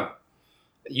no.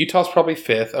 Utah's probably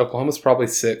 5th. Oklahoma's probably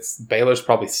 6th. Baylor's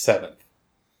probably 7th.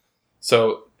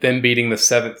 So them beating the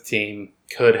 7th team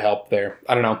could help there.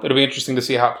 I don't know. It'll be interesting to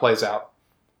see how it plays out.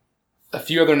 A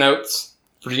few other notes.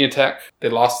 Virginia Tech, they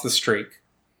lost the streak.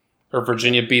 Or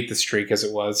Virginia beat the streak, as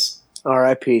it was.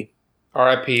 R.I.P.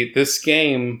 R.I.P. This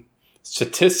game,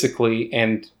 statistically,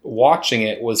 and watching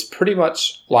it, was pretty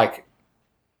much,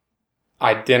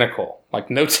 identical.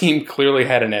 No team clearly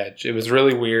had an edge. It was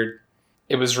really weird.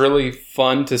 It was really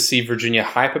fun to see Virginia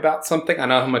hype about something. I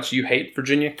know how much you hate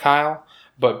Virginia, Kyle,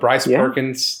 but Bryce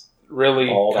Perkins really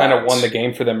kind of won the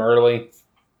game for them early.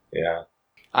 Yeah.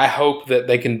 I hope that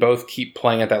they can both keep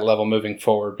playing at that level moving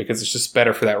forward because it's just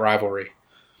better for that rivalry,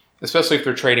 especially if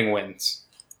they're trading wins.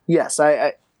 Yes,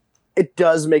 it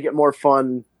does make it more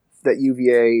fun that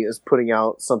UVA is putting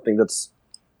out something that's,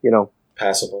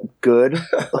 passable, good.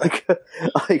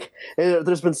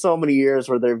 There's been so many years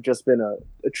where they've just been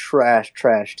a trash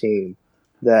team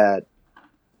that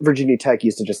Virginia Tech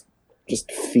used to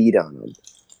just feed on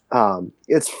them.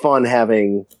 It's fun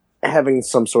having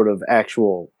some sort of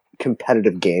actual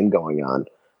competitive game going on,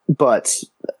 but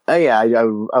I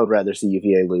would rather see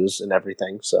UVA lose and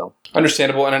everything. So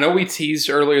understandable. And I know we teased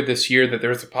earlier this year that there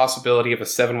was a possibility of a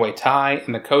 7-way tie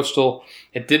in the Coastal.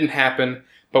 It didn't happen,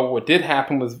 but what did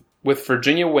happen was with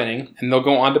Virginia winning, and they'll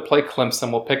go on to play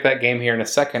Clemson. We'll pick that game here in a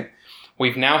second.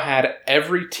 We've now had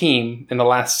every team in the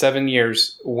last 7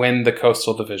 years win the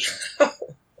Coastal Division.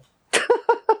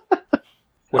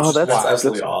 That's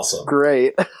absolutely awesome.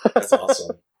 Great. That's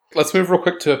awesome. Let's move real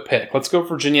quick to a pick. Let's go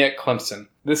Virginia at Clemson.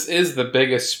 This is the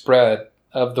biggest spread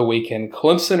of the weekend.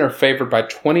 Clemson are favored by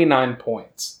 29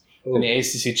 points in the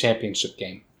ACC championship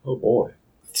game. Oh, boy.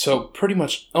 So pretty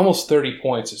much almost 30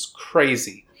 points is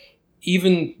crazy,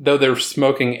 even though they're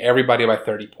smoking everybody by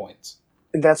 30 points.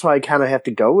 And that's why I kind of have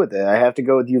to go with it. I have to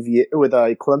go with UVA, with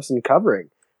Clemson covering.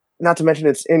 Not to mention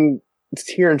it's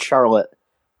here in Charlotte,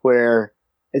 where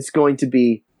it's going to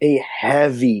be a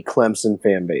heavy Clemson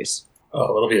fan base.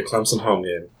 Oh, it'll be a Clemson home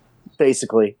game.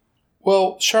 Basically.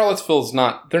 Well, Charlottesville's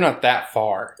they're not that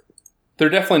far. They're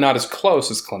definitely not as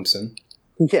close as Clemson.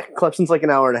 Yeah, Clemson's like an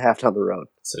hour and a half down the road.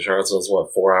 So Charlottesville's,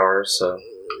 4 hours? So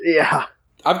Yeah.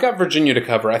 I've got Virginia to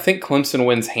cover. I think Clemson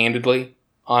wins handedly,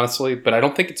 honestly, but I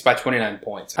don't think it's by 29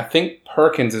 points. I think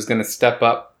Perkins is going to step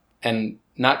up and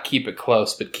not keep it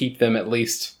close, but keep them at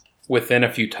least within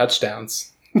a few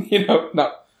touchdowns.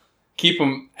 Not keep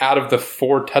them out of the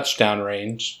 4 touchdown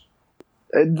range.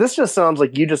 This just sounds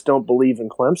like you just don't believe in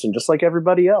Clemson, just like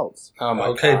everybody else. Oh my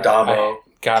Okay, God. Dabo.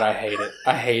 I hate it.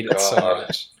 I hate it so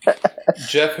much.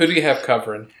 Jeff, who do you have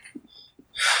covering?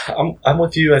 I'm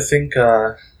with you. I think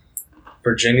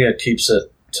Virginia keeps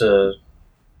it to.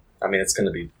 I mean, it's going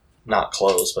to be not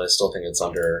close, but I still think it's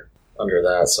under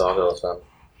that. So I'll go with them.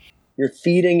 You're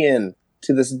feeding in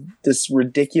to this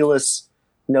ridiculous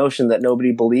notion that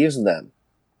nobody believes in them.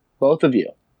 Both of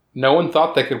you. No one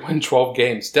thought they could win 12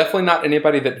 games. Definitely not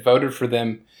anybody that voted for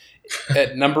them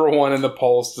at number 1 in the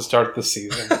polls to start the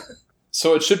season.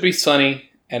 So it should be sunny,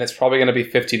 and it's probably going to be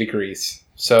 50 degrees.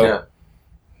 So Yeah.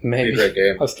 maybe Be a great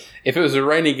game. if it was a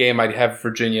rainy game, I'd have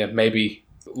Virginia maybe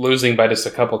losing by just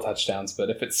a couple touchdowns. But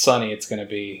if it's sunny,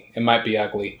 it might be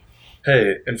ugly.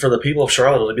 Hey, and for the people of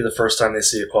Charlotte, it'll be the first time they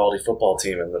see a quality football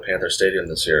team in the Panther Stadium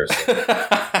this year. So.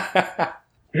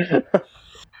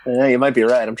 Yeah, you might be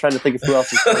right. I'm trying to think of who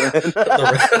else is going in.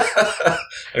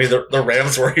 The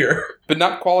Rams were here. But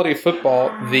not quality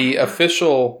football. The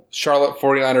official Charlotte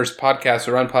 49ers podcast,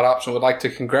 the Run Pod Option, would like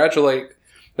to congratulate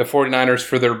the 49ers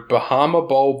for their Bahama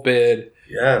Bowl bid.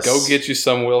 Yes. Go get you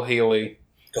some Will Healy.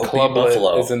 Go Club beat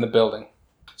Buffalo. is in the building.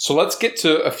 So let's get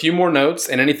to a few more notes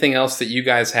and anything else that you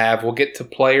guys have. We'll get to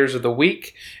players of the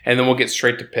week, and then we'll get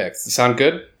straight to picks. Does that sound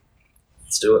good?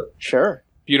 Let's do it. Sure.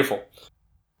 Beautiful.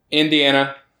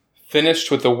 Indiana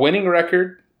finished with a winning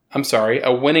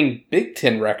Big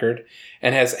Ten record,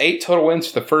 and has 8 total wins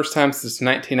for the first time since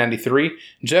 1993.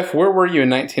 Jeff, where were you in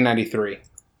 1993?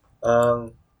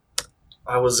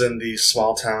 I was in the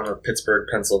small town of Pittsburgh,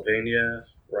 Pennsylvania,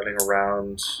 running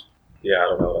around. Yeah, I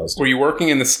don't know what I was doing. Were you working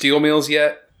in the steel mills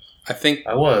yet? I think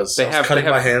I was. I was cutting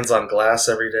my hands on glass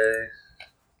every day.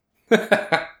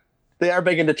 They are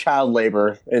big into child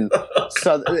labor in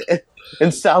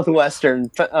southwestern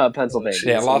Pennsylvania.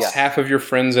 Yeah, So, lost half of your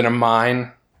friends in a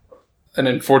mine. An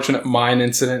unfortunate mine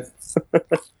incident.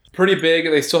 Pretty big.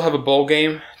 They still have a bowl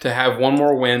game to have one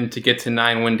more win to get to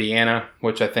 9 Indiana,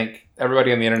 which I think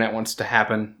everybody on the internet wants to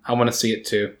happen. I want to see it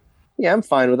too. Yeah, I'm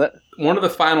fine with it. One of the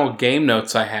final game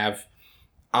notes I have,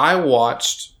 I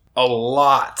watched a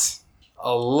lot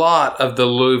of the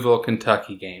Louisville,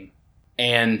 Kentucky game.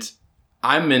 And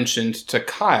I mentioned to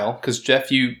Kyle, because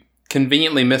Jeff, you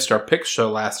conveniently missed our pick show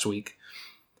last week.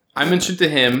 I mentioned to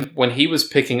him when he was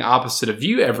picking opposite of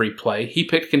you every play, he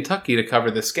picked Kentucky to cover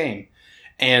this game.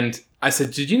 And I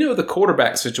said, did you know the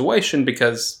quarterback situation?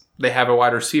 Because they have a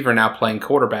wide receiver now playing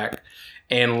quarterback.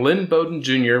 And Lynn Bowden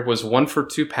Jr. was 1 for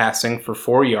 2 passing for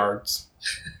 4 yards.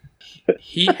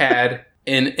 He had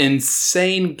an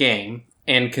insane game.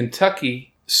 And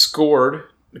Kentucky scored.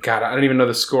 God, I don't even know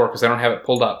the score because I don't have it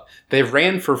pulled up. They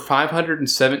ran for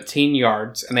 517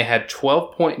 yards, and they had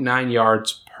 12.9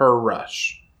 yards per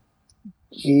rush.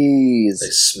 Jeez. They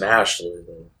smashed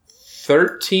Louisville.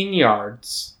 13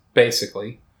 yards,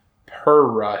 basically, per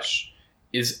rush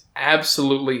is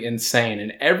absolutely insane.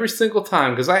 And every single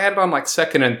time, because I had it on like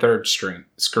second and third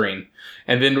screen,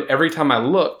 and then every time I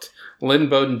looked, Lynn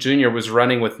Bowden Jr. was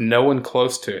running with no one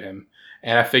close to him.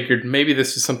 And I figured maybe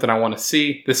this is something I want to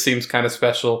see. This seems kind of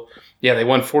special. Yeah, they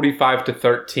won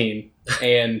 45-13,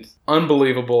 and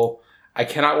unbelievable. I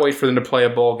cannot wait for them to play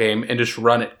a bowl game and just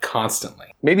run it constantly.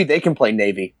 Maybe they can play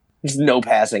Navy. There's no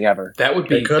passing ever. That would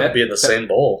be. They could be in the same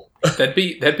bowl. That'd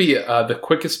be the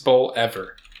quickest bowl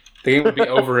ever. The game would be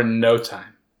over in no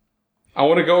time. I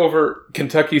want to go over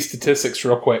Kentucky statistics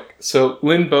real quick. So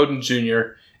Lynn Bowden Jr.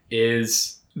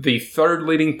 is the 3rd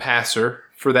leading passer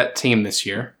for that team this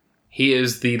year. He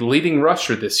is the leading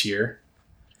rusher this year.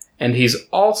 And he's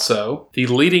also the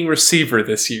leading receiver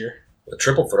this year. A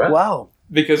triple threat? Wow.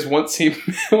 Because once he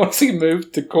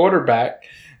moved to quarterback,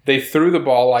 they threw the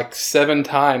ball like 7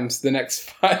 times the next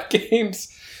 5 games.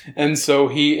 And so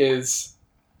he is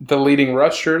the leading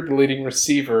rusher, the leading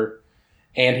receiver,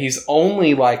 and he's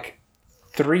only like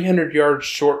 300 yards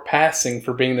short passing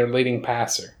for being their leading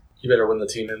passer. You better win the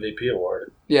team MVP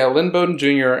award. Yeah, Lynn Bowden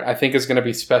Jr. I think is going to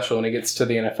be special when he gets to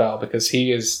the NFL because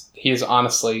he is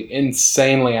honestly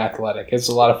insanely athletic. It's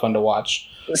a lot of fun to watch.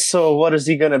 So what is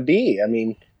he going to be? I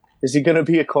mean, is he going to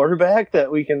be a quarterback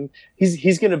that we can?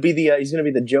 He's going to be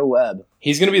the Joe Webb.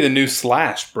 He's going to be the new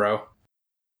Slash, bro.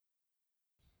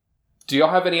 Do y'all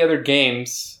have any other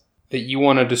games that you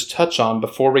want to just touch on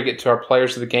before we get to our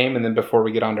players of the game and then before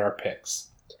we get on to our picks?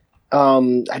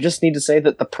 I just need to say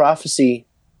that the prophecy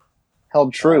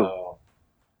held true. Oh.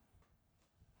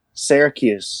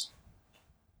 Syracuse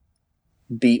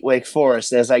beat Wake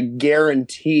Forest, as I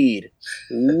guaranteed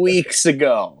weeks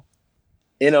ago,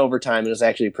 in overtime. It was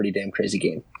actually a pretty damn crazy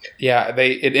game. Yeah,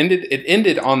 it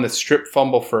ended on the strip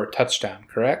fumble for a touchdown,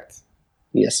 correct?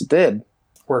 Yes, it did.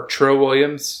 Where Tro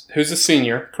Williams, who's a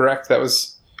senior, correct? That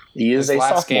was He is his a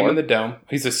last game sophomore. in the Dome.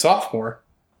 He's a sophomore.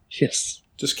 Yes.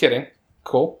 Just kidding.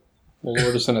 Cool. Well,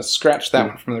 we're just going to scratch that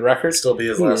one from the record. Still be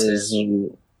his He last is-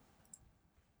 name.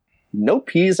 Nope,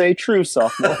 he's a true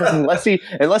sophomore unless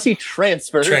he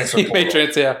transfers. Transfer He may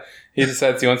portal. yeah. He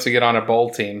decides he wants to get on a bowl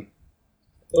team.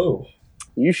 Oh.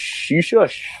 You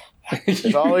shush.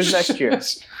 There's always next year.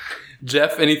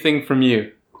 Jeff, anything from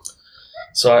you?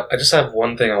 So I just have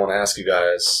one thing I want to ask you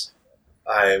guys.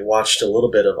 I watched a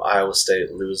little bit of Iowa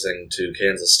State losing to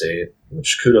Kansas State,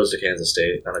 which kudos to Kansas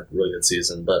State, not a really good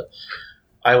season, but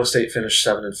Iowa State finished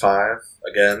 7-5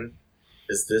 again.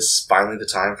 Is this finally the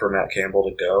time for Matt Campbell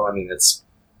to go? I mean, this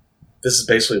is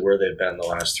basically where they've been the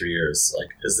last 3 years. Like,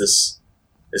 is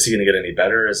he going to get any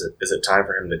better? Is it time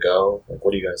for him to go? Like,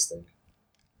 what do you guys think?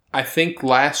 I think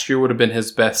last year would have been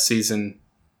his best season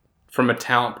from a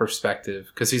talent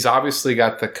perspective because he's obviously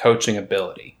got the coaching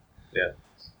ability. Yeah.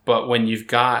 But when you've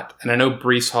got, and I know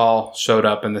Brees Hall showed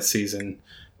up in the season,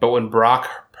 but when Brock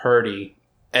Purdy,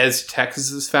 as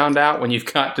Texas has found out, when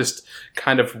you've got just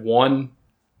kind of one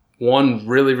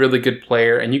really, really good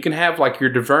player, and you can have like your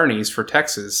DuVerneys for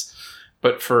Texas,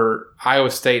 but for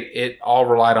Iowa State, it all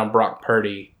relied on Brock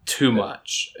Purdy too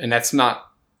much. And that's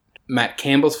not Matt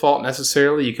Campbell's fault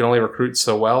necessarily. You can only recruit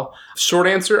so well. Short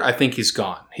answer, I think he's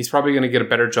gone. He's probably going to get a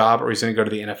better job, or he's going to go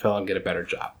to the NFL and get a better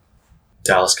job.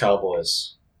 Dallas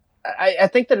Cowboys. I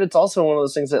think that it's also one of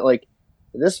those things that, like,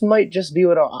 this might just be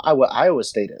what Iowa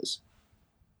State is.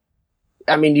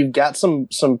 I mean, you've got some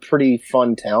pretty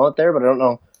fun talent there, but I don't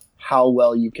know how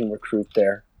well you can recruit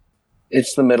there.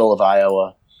 It's the middle of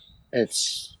Iowa. And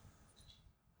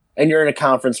you're in a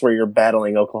conference where you're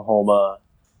battling Oklahoma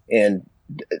and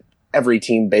every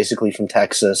team basically from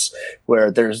Texas, where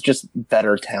there's just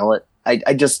better talent. I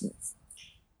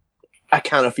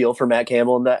kind of feel for Matt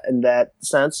Campbell in that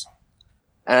sense.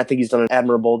 And I think he's done an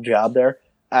admirable job there.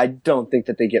 I don't think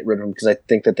that they get rid of him because I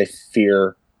think that they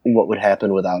fear what would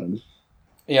happen without him.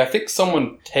 Yeah, I think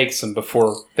someone takes him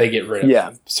before they get rid of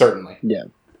him. Certainly. Yeah.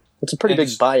 It's a pretty And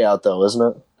big buyout, though, isn't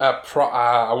it?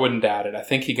 I wouldn't doubt it. I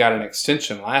think he got an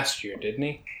extension last year, didn't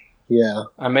he? Yeah.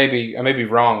 I may be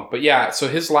wrong, but yeah. So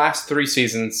his last 3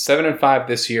 seasons, 7-5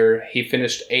 this year. He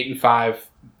finished 8-5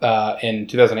 in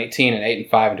 2018 and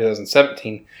 8-5 in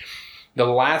 2017. The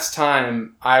last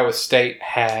time Iowa State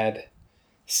had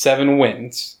 7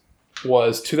 wins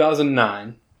was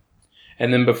 2009,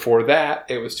 and then before that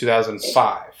it was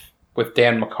 2005 with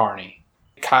Dan McCarney.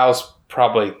 Kyle's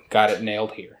probably got it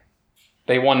nailed here.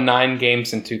 They won 9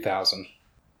 games in 2000.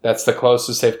 That's the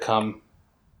closest they've come.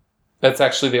 That's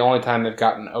actually the only time they've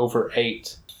gotten over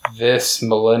 8 this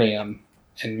millennium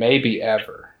and maybe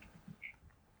ever.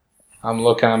 I'm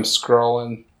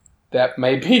scrolling. That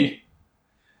may be.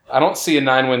 I don't see a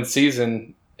 9-win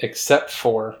season except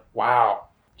for, wow.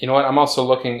 You know what? I'm also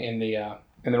looking in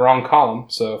the wrong column,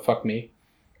 so fuck me.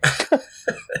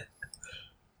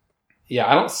 Yeah,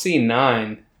 I don't see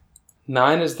 9.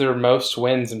 9 is their most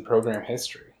wins in program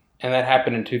history. And that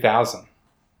happened in 2000,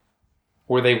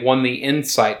 where they won the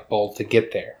Insight Bowl to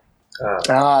get there.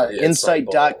 The Insight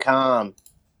Bowl. Insight.com.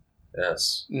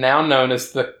 Yes. Now known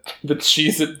as the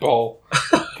Cheez-It Bowl.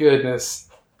 Goodness.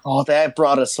 Oh, that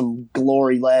brought us some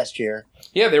glory last year.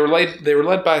 Yeah, they were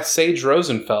led by Sage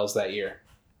Rosenfels that year.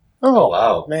 Oh,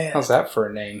 wow. Man. How's that for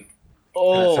a name?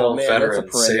 Oh, NFL man, that's a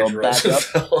veteran Sage perennial backup.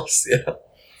 Rosenfels. Yeah.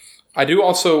 I do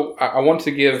also, I want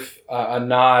to give a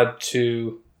nod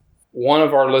to one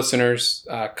of our listeners,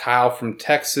 Kyle from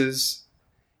Texas.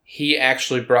 He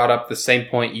actually brought up the same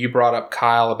point you brought up,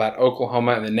 Kyle, about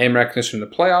Oklahoma and the name recognition in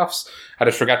the playoffs. I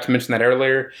just forgot to mention that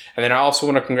earlier. And then I also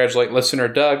want to congratulate listener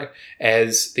Doug,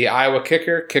 as the Iowa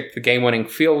kicker kicked the game-winning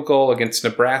field goal against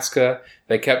Nebraska.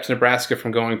 They kept Nebraska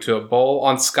from going to a bowl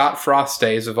on Scott Frost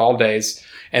days, of all days.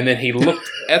 And then he looked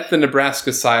at the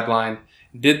Nebraska sideline,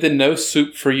 did the no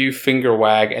soup for you finger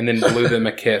wag, and then blew them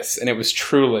a kiss. And it was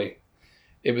truly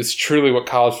what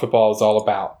college football is all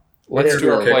about. Let's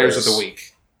do our players of the week.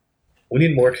 We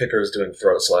need more kickers doing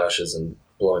throat slashes and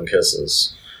blowing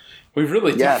kisses. We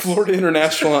really did. Florida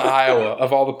International and Iowa,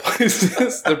 of all the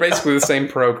places. They're basically the same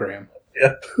program.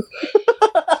 Yeah.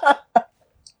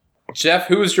 Jeff,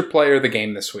 who is your player of the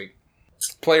game this week?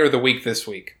 Player of the week this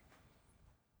week.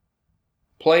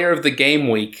 Player of the game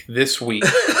week this week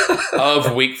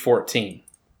of week 14.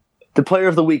 The player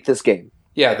of the week this game.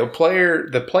 Yeah, the player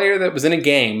that was in a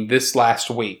game this last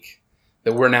week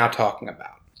that we're now talking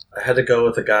about. I had to go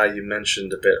with the guy you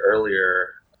mentioned a bit earlier,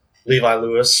 Levi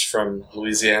Lewis from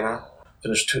Louisiana.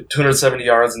 Finished 270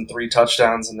 yards and 3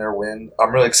 touchdowns in their win.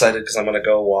 I'm really excited because I'm going to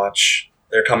go watch.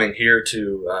 They're coming here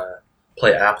to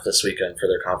play App this weekend for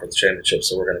their conference championship,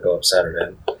 so we're going to go up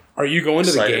Saturday. Are you going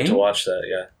to the game? Excited to watch that,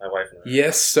 yeah. My wife and I.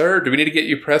 Yes, sir. Do we need to get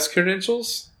you press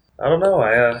credentials? I don't know.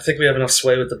 I think we have enough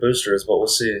sway with the boosters, but we'll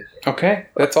see. Okay,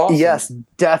 that's awesome. Yes,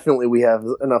 definitely we have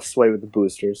enough sway with the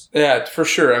boosters. Yeah, for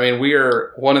sure. I mean, we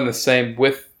are one and the same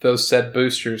with those said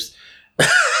boosters.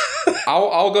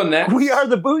 I'll go next. We are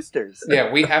the boosters.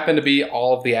 Yeah, we happen to be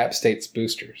all of the App State's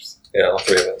boosters. Yeah, all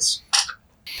 3 of us.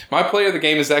 My player of the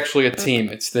game is actually a team.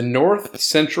 It's the North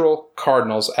Central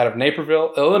Cardinals out of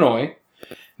Naperville, Illinois.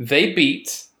 They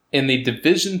beat, in the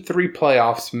Division III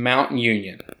playoffs, Mount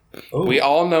Union. Ooh. We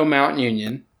all know Mount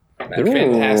Union. They're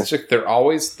fantastic. They're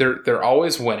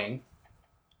always winning.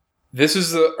 This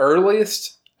is the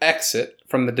earliest exit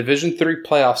from the Division III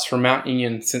playoffs for Mount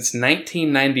Union since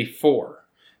 1994,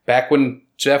 back when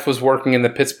Jeff was working in the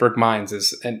Pittsburgh mines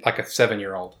as like a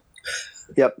 7-year-old.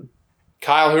 Yep.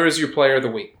 Kyle, who is your player of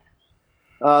the week?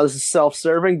 This is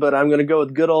self-serving, but I'm going to go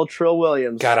with good old Trill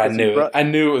Williams. God, I knew it. I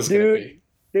knew it was going to be.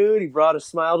 Dude, he brought a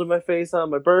smile to my face on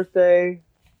my birthday.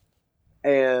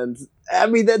 And, I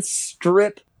mean, that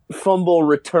strip fumble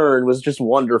return was just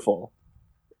wonderful.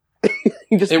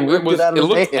 He just ripped it out of his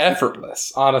looked hand.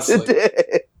 Effortless, honestly. It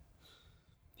did.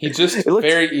 He just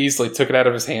very easily took it out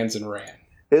of his hands and ran.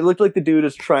 It looked like the dude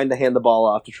is trying to hand the ball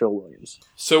off to Trill Williams.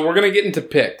 So we're going to get into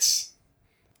picks.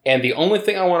 And the only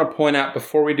thing I want to point out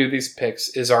before we do these picks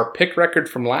is our pick record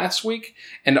from last week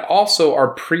and also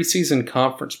our preseason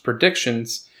conference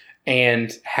predictions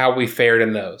and how we fared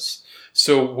in those.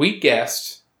 So we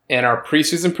guessed in our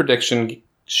preseason prediction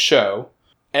show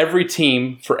every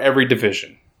team for every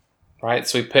division, right?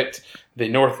 So we picked the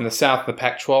North and the South, the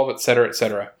Pac-12, et cetera, et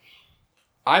cetera.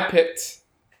 I picked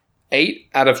 8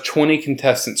 out of 20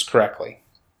 contestants correctly.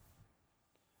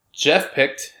 Jeff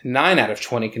picked 9 out of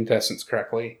 20 contestants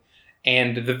correctly.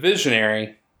 And the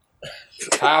visionary,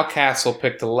 Kyle Castle,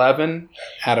 picked 11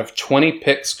 out of 20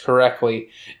 picks correctly,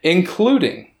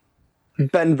 including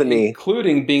Bend the knee.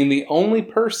 Including being the only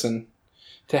person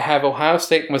to have Ohio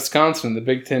State and Wisconsin in the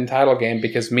Big Ten title game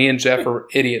because me and Jeff are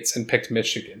idiots and picked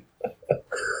Michigan.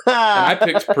 And I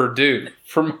picked Purdue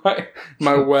for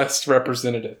my West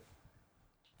representative.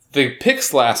 The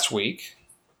picks last week,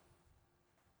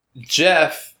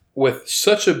 Jeff, with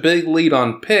such a big lead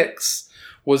on picks,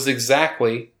 was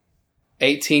exactly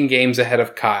 18 games ahead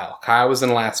of Kyle. Kyle was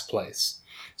in last place.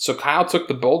 So Kyle took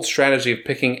the bold strategy of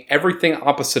picking everything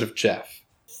opposite of Jeff.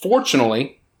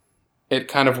 Fortunately, it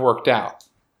kind of worked out.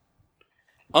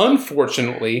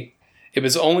 Unfortunately, it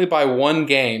was only by 1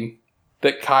 game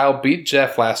that Kyle beat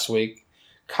Jeff last week.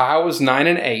 Kyle was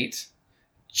 9-8.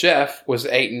 Jeff was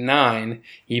 8-9.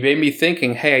 He made me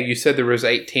thinking, hey, you said there was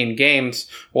 18 games.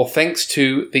 Well, thanks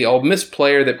to the Ole Miss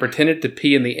player that pretended to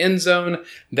pee in the end zone,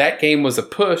 that game was a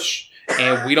push,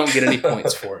 and we don't get any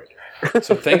points for it.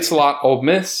 So thanks a lot, Ole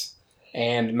Miss.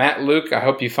 And Matt Luke, I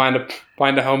hope you find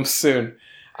a home soon.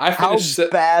 How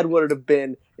bad would it have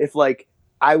been if, like,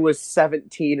 I was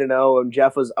 17-0 and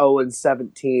Jeff was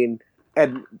 0-17,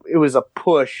 and it was a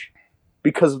push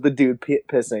because of the dude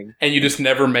pissing. And you just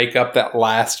never make up that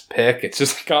last pick. It's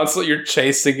just constantly you're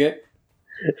chasing it.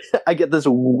 I get this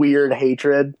weird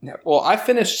hatred. Yeah, well, I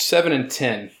finished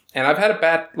 7-10, and I've had a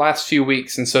bad last few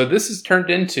weeks, and so this has turned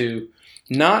into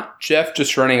not Jeff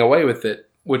just running away with it,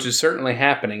 which is certainly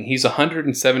happening. He's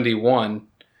 171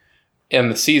 in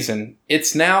the season.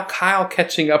 It's now Kyle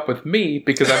catching up with me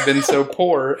because I've been so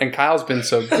poor and Kyle's been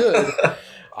so good.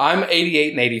 I'm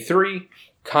 88-83.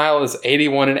 Kyle is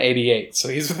 81-88. So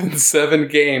he's within 7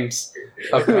 games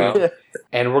of me.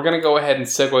 And we're going to go ahead and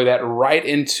segue that right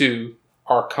into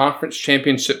our conference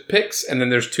championship picks. And then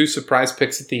there's 2 surprise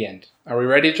picks at the end. Are we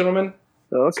ready, gentlemen?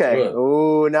 Okay.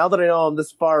 Oh, now that I know I'm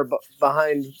this far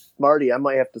behind Marty, I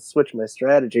might have to switch my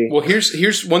strategy. Well,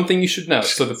 here's one thing you should know.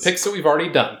 So the picks that we've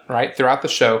already done, right, throughout the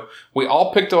show, we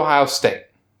all picked Ohio State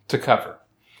to cover.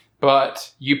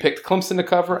 But you picked Clemson to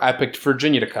cover. I picked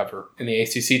Virginia to cover in the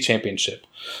ACC championship.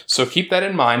 So keep that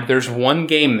in mind. There's 1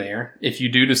 game there if you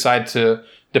do decide to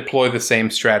deploy the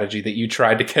same strategy that you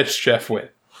tried to catch Jeff with.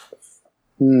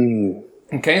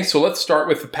 Okay, so let's start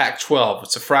with the Pac-12.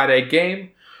 It's a Friday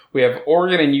game. We have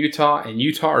Oregon and Utah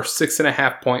are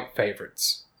 6.5-point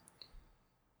favorites.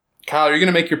 Kyle, are you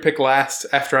going to make your pick last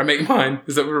after I make mine?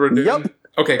 Is that what we're doing? Yep.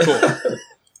 Okay, cool.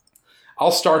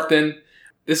 I'll start then.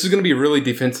 This is going to be a really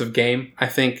defensive game. I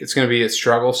think it's going to be a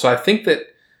struggle. So I think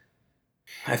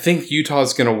Utah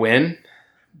is going to win.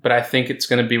 but I think it's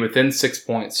going to be within 6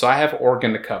 points. So I have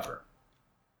Oregon to cover.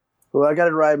 Well, I got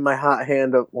to ride my hot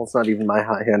hand. Well, it's not even my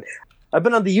hot hand. I've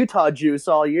been on the Utah juice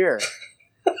all year.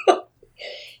 The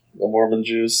Mormon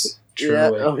juice. Truly.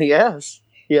 Yeah. Oh, yes.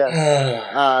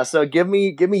 Yes. So give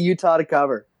me Utah to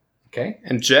cover. Okay.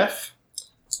 And Jeff?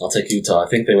 I'll take Utah. I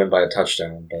think they win by a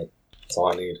touchdown, but that's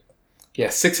all I need. Yeah,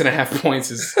 6.5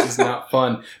 points is not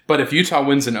fun. But if Utah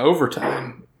wins in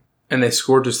overtime and they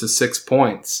score just the 6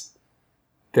 points,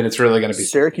 then it's really going to be...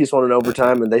 Syracuse won in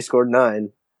overtime and they scored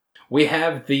 9. We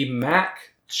have the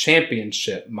MAC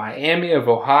championship. Miami of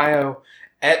Ohio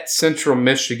at Central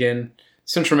Michigan.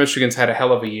 Central Michigan's had a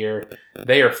hell of a year.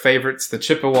 They are favorites, the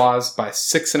Chippewas, by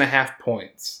 6.5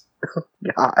 points.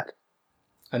 God.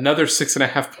 Another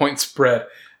 6.5 point spread.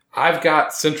 I've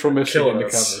got Central Michigan to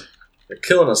cover. They're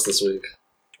killing us this week.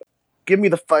 Give me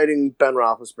the fighting Ben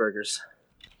Roethlisbergers.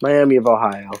 Miami of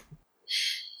Ohio.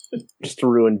 Just to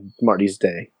ruin Marty's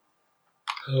day.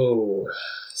 Oh,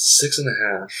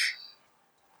 6.5.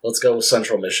 Let's go with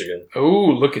Central Michigan. Oh,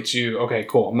 look at you. Okay,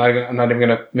 cool. I'm not even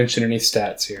going to mention any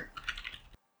stats here.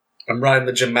 I'm riding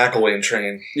the Jim McElwain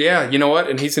train. Yeah, you know what?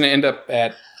 And he's going to end up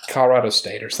at Colorado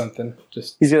State or something.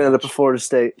 He's going to end up at Florida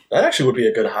State. That actually would be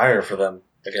a good hire for them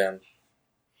again.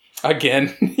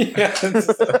 Yeah,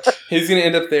 he's going to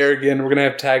end up there again. We're going to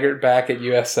have Taggart back at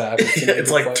USF.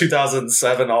 It's like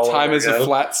 2007 all over. Time is a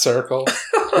flat circle.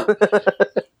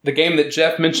 The game that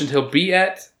Jeff mentioned he'll be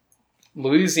at,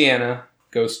 Louisiana,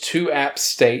 goes to App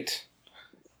State.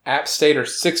 App State are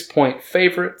 6-point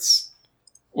favorites.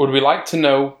 Would we like to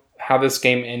know how this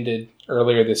game ended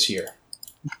earlier this year?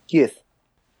 Yes.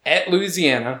 At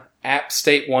Louisiana, App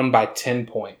State won by 10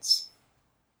 points.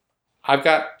 I've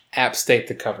got App State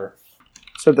to cover.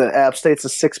 So the App State's a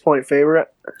 6-point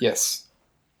favorite? Yes.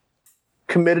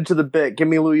 Committed to the bit. Give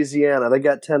me Louisiana. They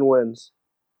got 10 wins.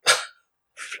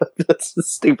 That's a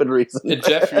stupid reason. And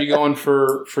Jeff, are you going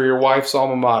for your wife's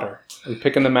alma mater? Are you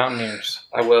picking the Mountaineers?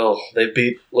 I will. They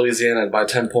beat Louisiana by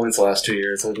 10 points the last 2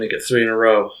 years. They'll make it 3 in a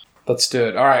row. Let's do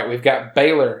it. All right, we've got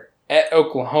Baylor at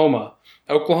Oklahoma.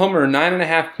 Oklahoma are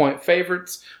 9.5-point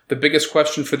favorites. The biggest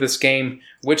question for this game,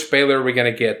 which Baylor are we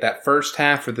going to get? That first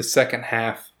half or the second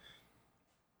half?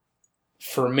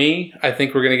 For me, I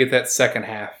think we're going to get that second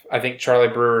half. I think Charlie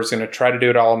Brewer is going to try to do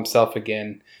it all himself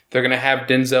again. They're going to have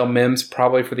Denzel Mims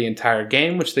probably for the entire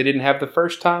game, which they didn't have the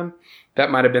first time. That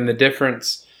might have been the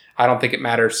difference. I don't think it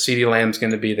matters. CeeDee Lamb's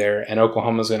going to be there, and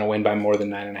Oklahoma's going to win by more than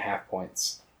 9.5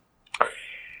 points.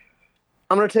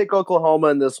 I'm going to take Oklahoma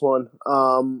in this one.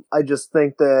 I just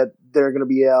think that they're going to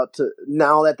be out to,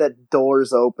 now that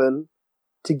door's open,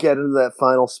 to get into that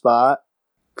final spot.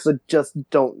 Because I just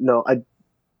don't know.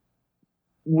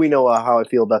 We know how I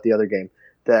feel about the other game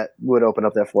that would open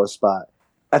up that fourth spot.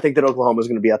 I think that Oklahoma's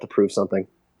going to be out to prove something.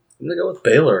 I'm going to go with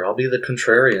Baylor. I'll be the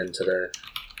contrarian today.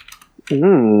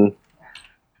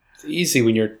 It's easy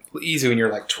when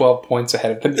you're like 12 points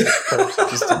ahead of the next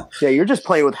person. Yeah, you're just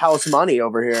playing with house money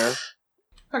over here.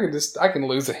 I can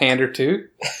lose a hand or two.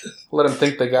 Let them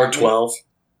think they got or 12. Me.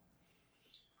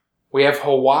 We have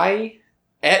Hawaii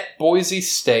at Boise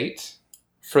State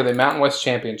for the Mountain West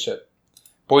Championship.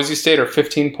 Boise State are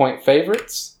 15-point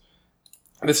favorites.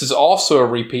 This is also a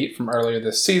repeat from earlier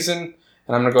this season,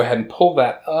 and I'm going to go ahead and pull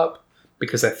that up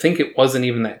because I think it wasn't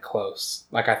even that close.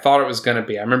 Like I thought it was going to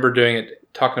be. I remember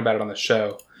talking about it on the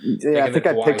show. Yeah, I think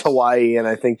I picked Hawaii, and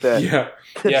I think that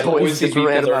yeah, Boise beat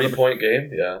ran the 30-point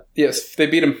game. Yeah, yes, they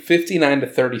beat them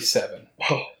 59-37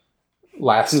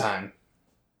 last time.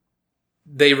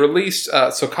 They released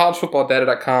so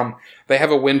collegefootballdata.com. They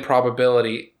have a win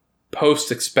probability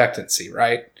post expectancy,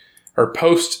 right? Or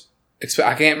post.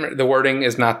 I can't remember, the wording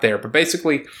is not there, but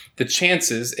basically the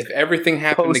chances, if everything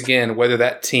happened again, whether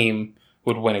that team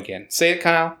would win again. Say it,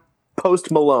 Kyle.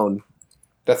 Post Malone.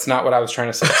 That's not what I was trying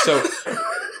to say. So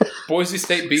Boise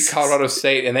State beat Colorado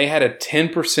State, and they had a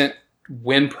 10%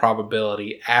 win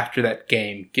probability after that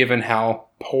game, given how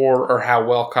poor or how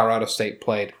well Colorado State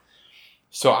played.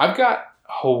 So I've got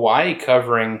Hawaii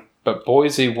covering, but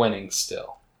Boise winning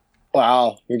still.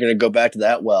 Wow, you're going to go back to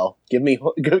that well. Give me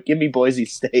Boise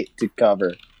State to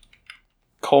cover.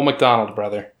 Cole McDonald,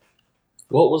 brother.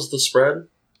 What was the spread?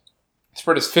 The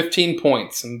spread is 15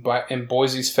 points in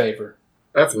Boise's favor.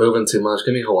 That's moving too much.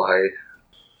 Give me Hawaii.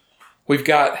 We've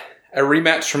got a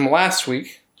rematch from last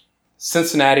week.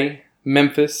 Cincinnati,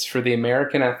 Memphis for the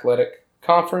American Athletic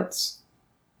Conference.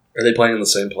 Are they playing in the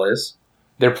same place?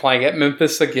 They're playing at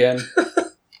Memphis again.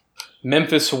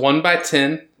 Memphis won by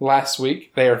 10 last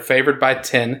week. They are favored by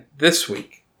 10 this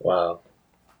week. Wow.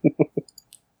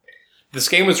 This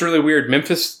game was really weird.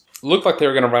 Memphis looked like they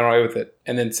were going to run away with it.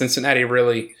 And then Cincinnati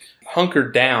really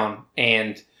hunkered down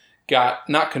and got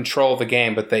not control of the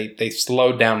game, but they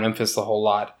slowed down Memphis a whole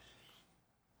lot.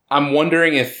 I'm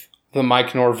wondering if the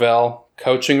Mike Norvell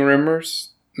coaching rumors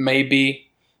maybe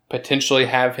potentially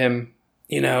have him,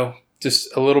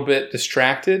 just a little bit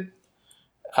distracted.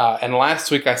 And last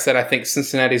week I said I think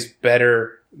Cincinnati's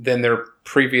better than their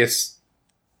previous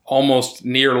almost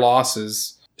near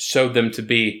losses showed them to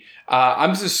be.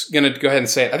 I'm just going to go ahead and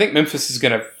say it. I think Memphis is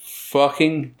going to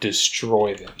fucking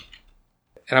destroy them.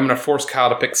 And I'm going to force Kyle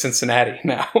to pick Cincinnati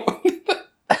now.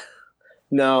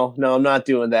 No, I'm not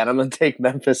doing that. I'm going to take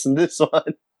Memphis in this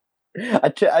one.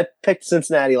 I picked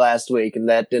Cincinnati last week, and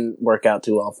that didn't work out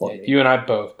too well for me. You and I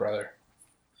both, brother.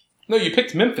 No, you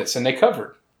picked Memphis, and they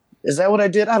covered. Is that what I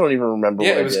did? I don't even remember.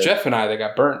 Yeah, it was Jeff and I that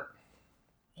got burnt.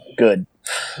 Good.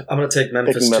 I'm going to take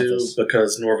Memphis too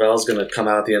because Norvell's going to come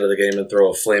out at the end of the game and throw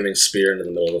a flaming spear into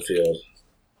the middle of the field.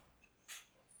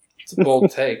 It's a bold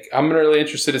take. I'm really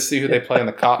interested to see who they play in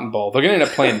the Cotton Bowl. They're going to end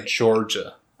up playing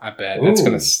Georgia, I bet. Ooh,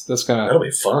 that'll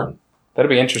be fun. That'll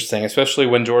be interesting, especially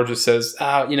when Georgia says,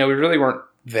 we really weren't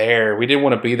there. We didn't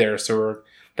want to be there, so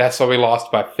that's why we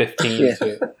lost by 15.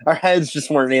 Yeah. Our heads just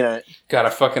weren't in it. God,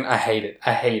 I hate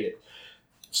it.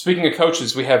 Speaking of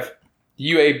coaches, we have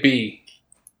UAB,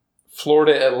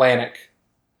 Florida Atlantic.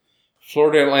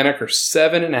 Florida Atlantic are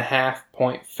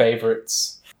 7.5-point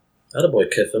favorites.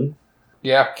 Attaboy, Kiffin.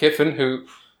 Yeah, Kiffin, who,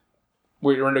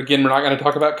 we're not going to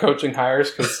talk about coaching hires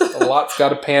because a lot's got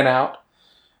to pan out.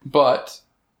 But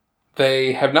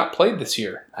they have not played this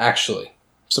year, actually,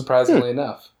 surprisingly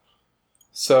enough.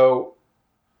 So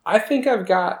I think I'm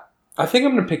going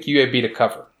to pick UAB to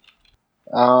cover.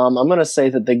 I'm going to say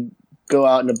that they go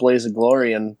out in a blaze of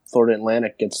glory and Florida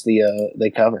Atlantic gets they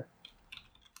cover.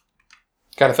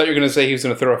 God, I thought you were going to say he was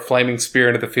going to throw a flaming spear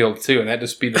into the field too, and that'd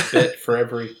just be the bit for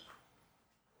every.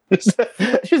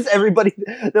 Just everybody.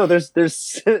 No, there's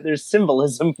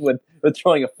symbolism with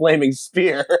throwing a flaming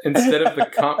spear. Instead of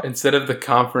the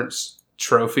conference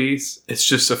trophies, it's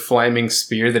just a flaming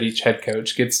spear that each head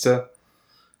coach gets to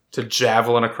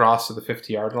javelin across to the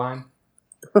 50-yard line.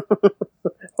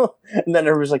 And then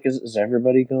everyone's like, "Is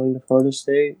everybody going to Florida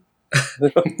State?"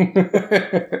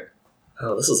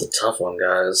 Oh, this is a tough one,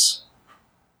 guys.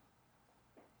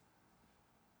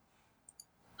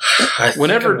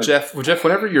 Whenever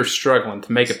you're struggling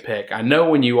to make a pick, I know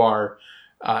when you are,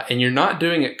 and you're not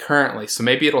doing it currently, so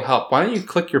maybe it'll help. Why don't you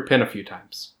click your pen a few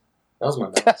times? That was my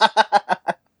best.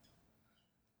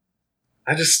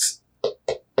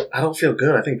 I don't feel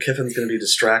good. I think Kiffin's going to be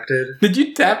distracted. Did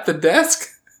you tap the desk?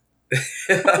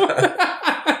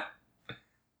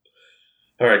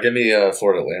 All right, give me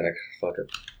Florida Atlantic. Fuck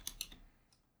it.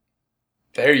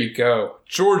 There you go.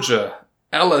 Georgia,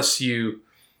 LSU,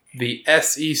 the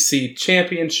SEC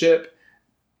championship.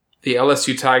 The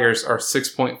LSU Tigers are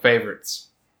 6-point favorites.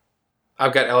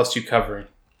 I've got LSU covering.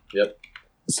 Yep.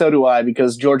 So do I,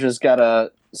 because Georgia's got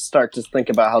to start to think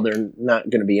about how they're not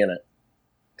going to be in it.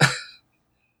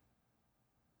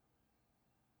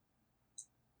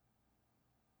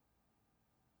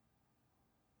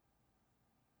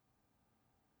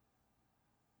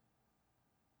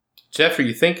 Jeff, are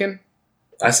you thinking?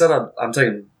 I said I'm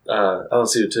taking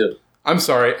LSU too. I'm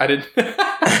sorry, I didn't.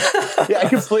 Yeah, I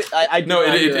completely. No,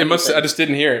 it must. I just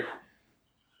didn't hear it.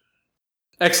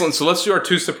 Excellent. So let's do our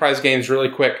two surprise games really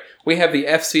quick. We have the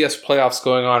FCS playoffs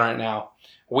going on right now.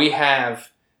 We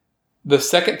have the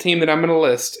second team that I'm going to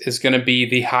list is going to be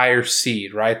the higher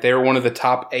seed, right? They're one of the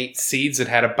top 8 seeds that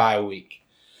had a bye week.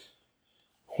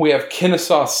 We have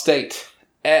Kennesaw State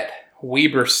at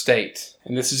Weber State.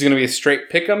 And this is going to be a straight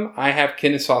pick'em. I have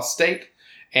Kennesaw State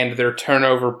and their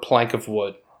turnover plank of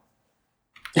wood.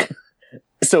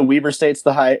 So Weber State's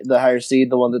the higher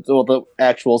seed, the one that's the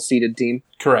actual seeded team?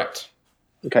 Correct.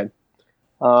 Okay.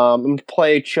 I'm going to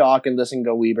play chalk in this and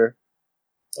go Weber.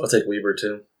 I'll take Weber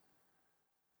too.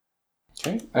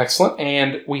 Okay, excellent.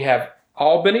 And we have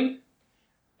Albany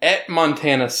at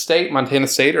Montana State. Montana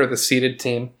State are the seeded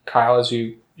team, Kyle, as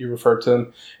you referred to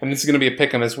them. And this is going to be a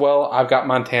pick'em as well. I've got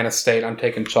Montana State. I'm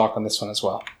taking chalk on this one as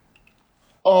well.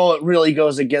 Oh, it really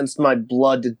goes against my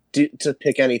blood to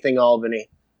pick anything Albany.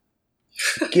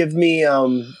 Give me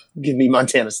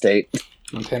Montana State.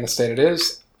 Montana State it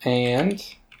is. And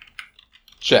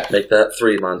Jeff. Make that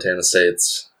 3 Montana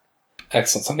States.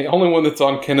 Excellent. I'm the only one that's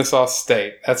on Kennesaw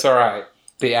State. That's all right.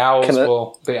 The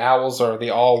owls are the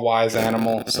all-wise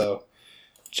animal, so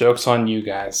joke's on you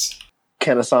guys.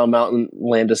 Kennesaw Mountain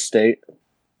Landis State.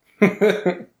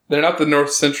 They're not the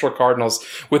North Central Cardinals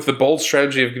with the bold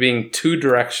strategy of being 2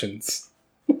 directions.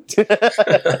 They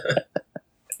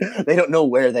don't know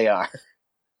where they are.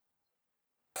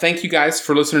 Thank you guys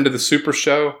for listening to the Super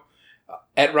Show.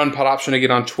 At Run Pod Option to get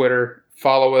on Twitter.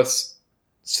 Follow us.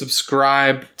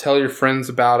 subscribe, tell your friends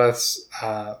about us.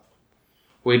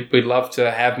 We'd love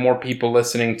to have more people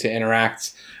listening to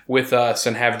interact with us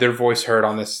and have their voice heard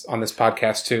on this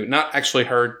podcast too. Not actually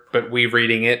heard, but we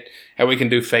reading it, and we can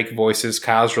do fake voices.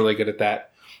 Kyle's really good at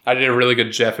that. I did a really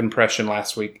good Jeff impression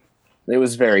last week. It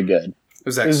was very good. It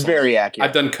was excellent. It was very accurate.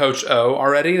 I've done Coach O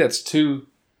already. That's true.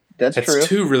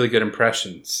 Two really good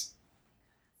impressions.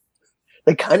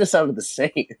 They kind of sounded the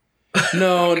same.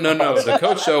 No. The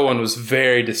Coach O one was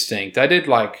very distinct. I did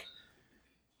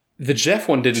the Jeff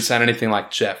one didn't sound anything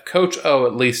like Jeff. Coach O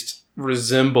at least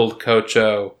resembled Coach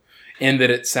O in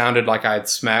that it sounded like I had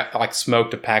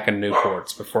smoked a pack of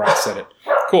Newports before I said it.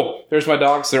 Cool. There's my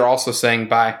dogs. They're also saying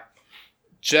bye.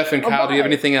 Jeff and Kyle, do you have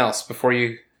anything else before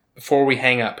we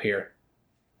hang up here?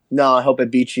 No, I hope it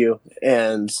beats you,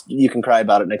 and you can cry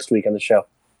about it next week on the show.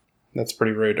 That's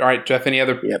pretty rude. All right, Jeff, any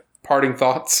other parting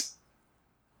thoughts?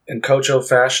 In Coach O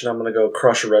fashion, I'm going to go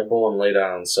crush a Red Bull and lay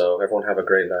down, so everyone have a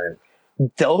great night.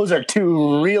 Those are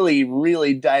two really,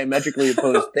 really diametrically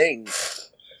opposed things.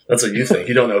 That's what you think.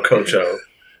 You don't know Coach O.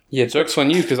 Yeah, joke's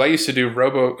on you, because I used to do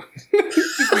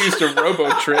we used to robo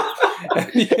trip.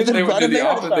 And they would do the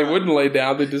opposite. They wouldn't lay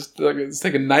down. They just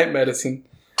take a night medicine.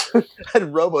 I'd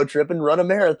robo trip and run a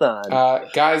marathon.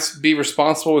 Guys, be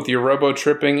responsible with your robo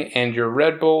tripping and your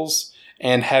Red Bulls,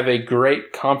 and have a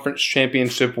great conference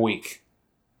championship week.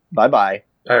 Bye-bye.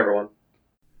 Hi, everyone.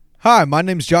 Hi, my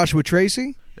name's Joshua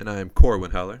Tracy. And I am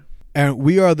Corwin Heller. And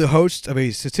we are the hosts of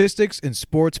a statistics and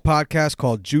sports podcast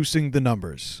called Juicing the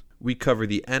Numbers. We cover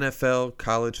the NFL,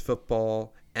 college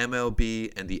football,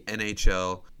 MLB, and the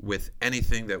NHL with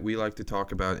anything that we like to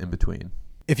talk about in between.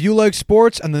 If you like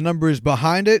sports and the numbers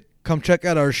behind it, come check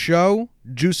out our show,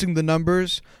 Juicing the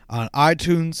Numbers, on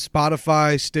iTunes,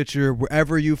 Spotify, Stitcher,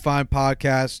 wherever you find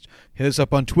podcasts. Hit us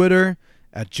up on Twitter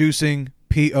at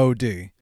JuicingPod.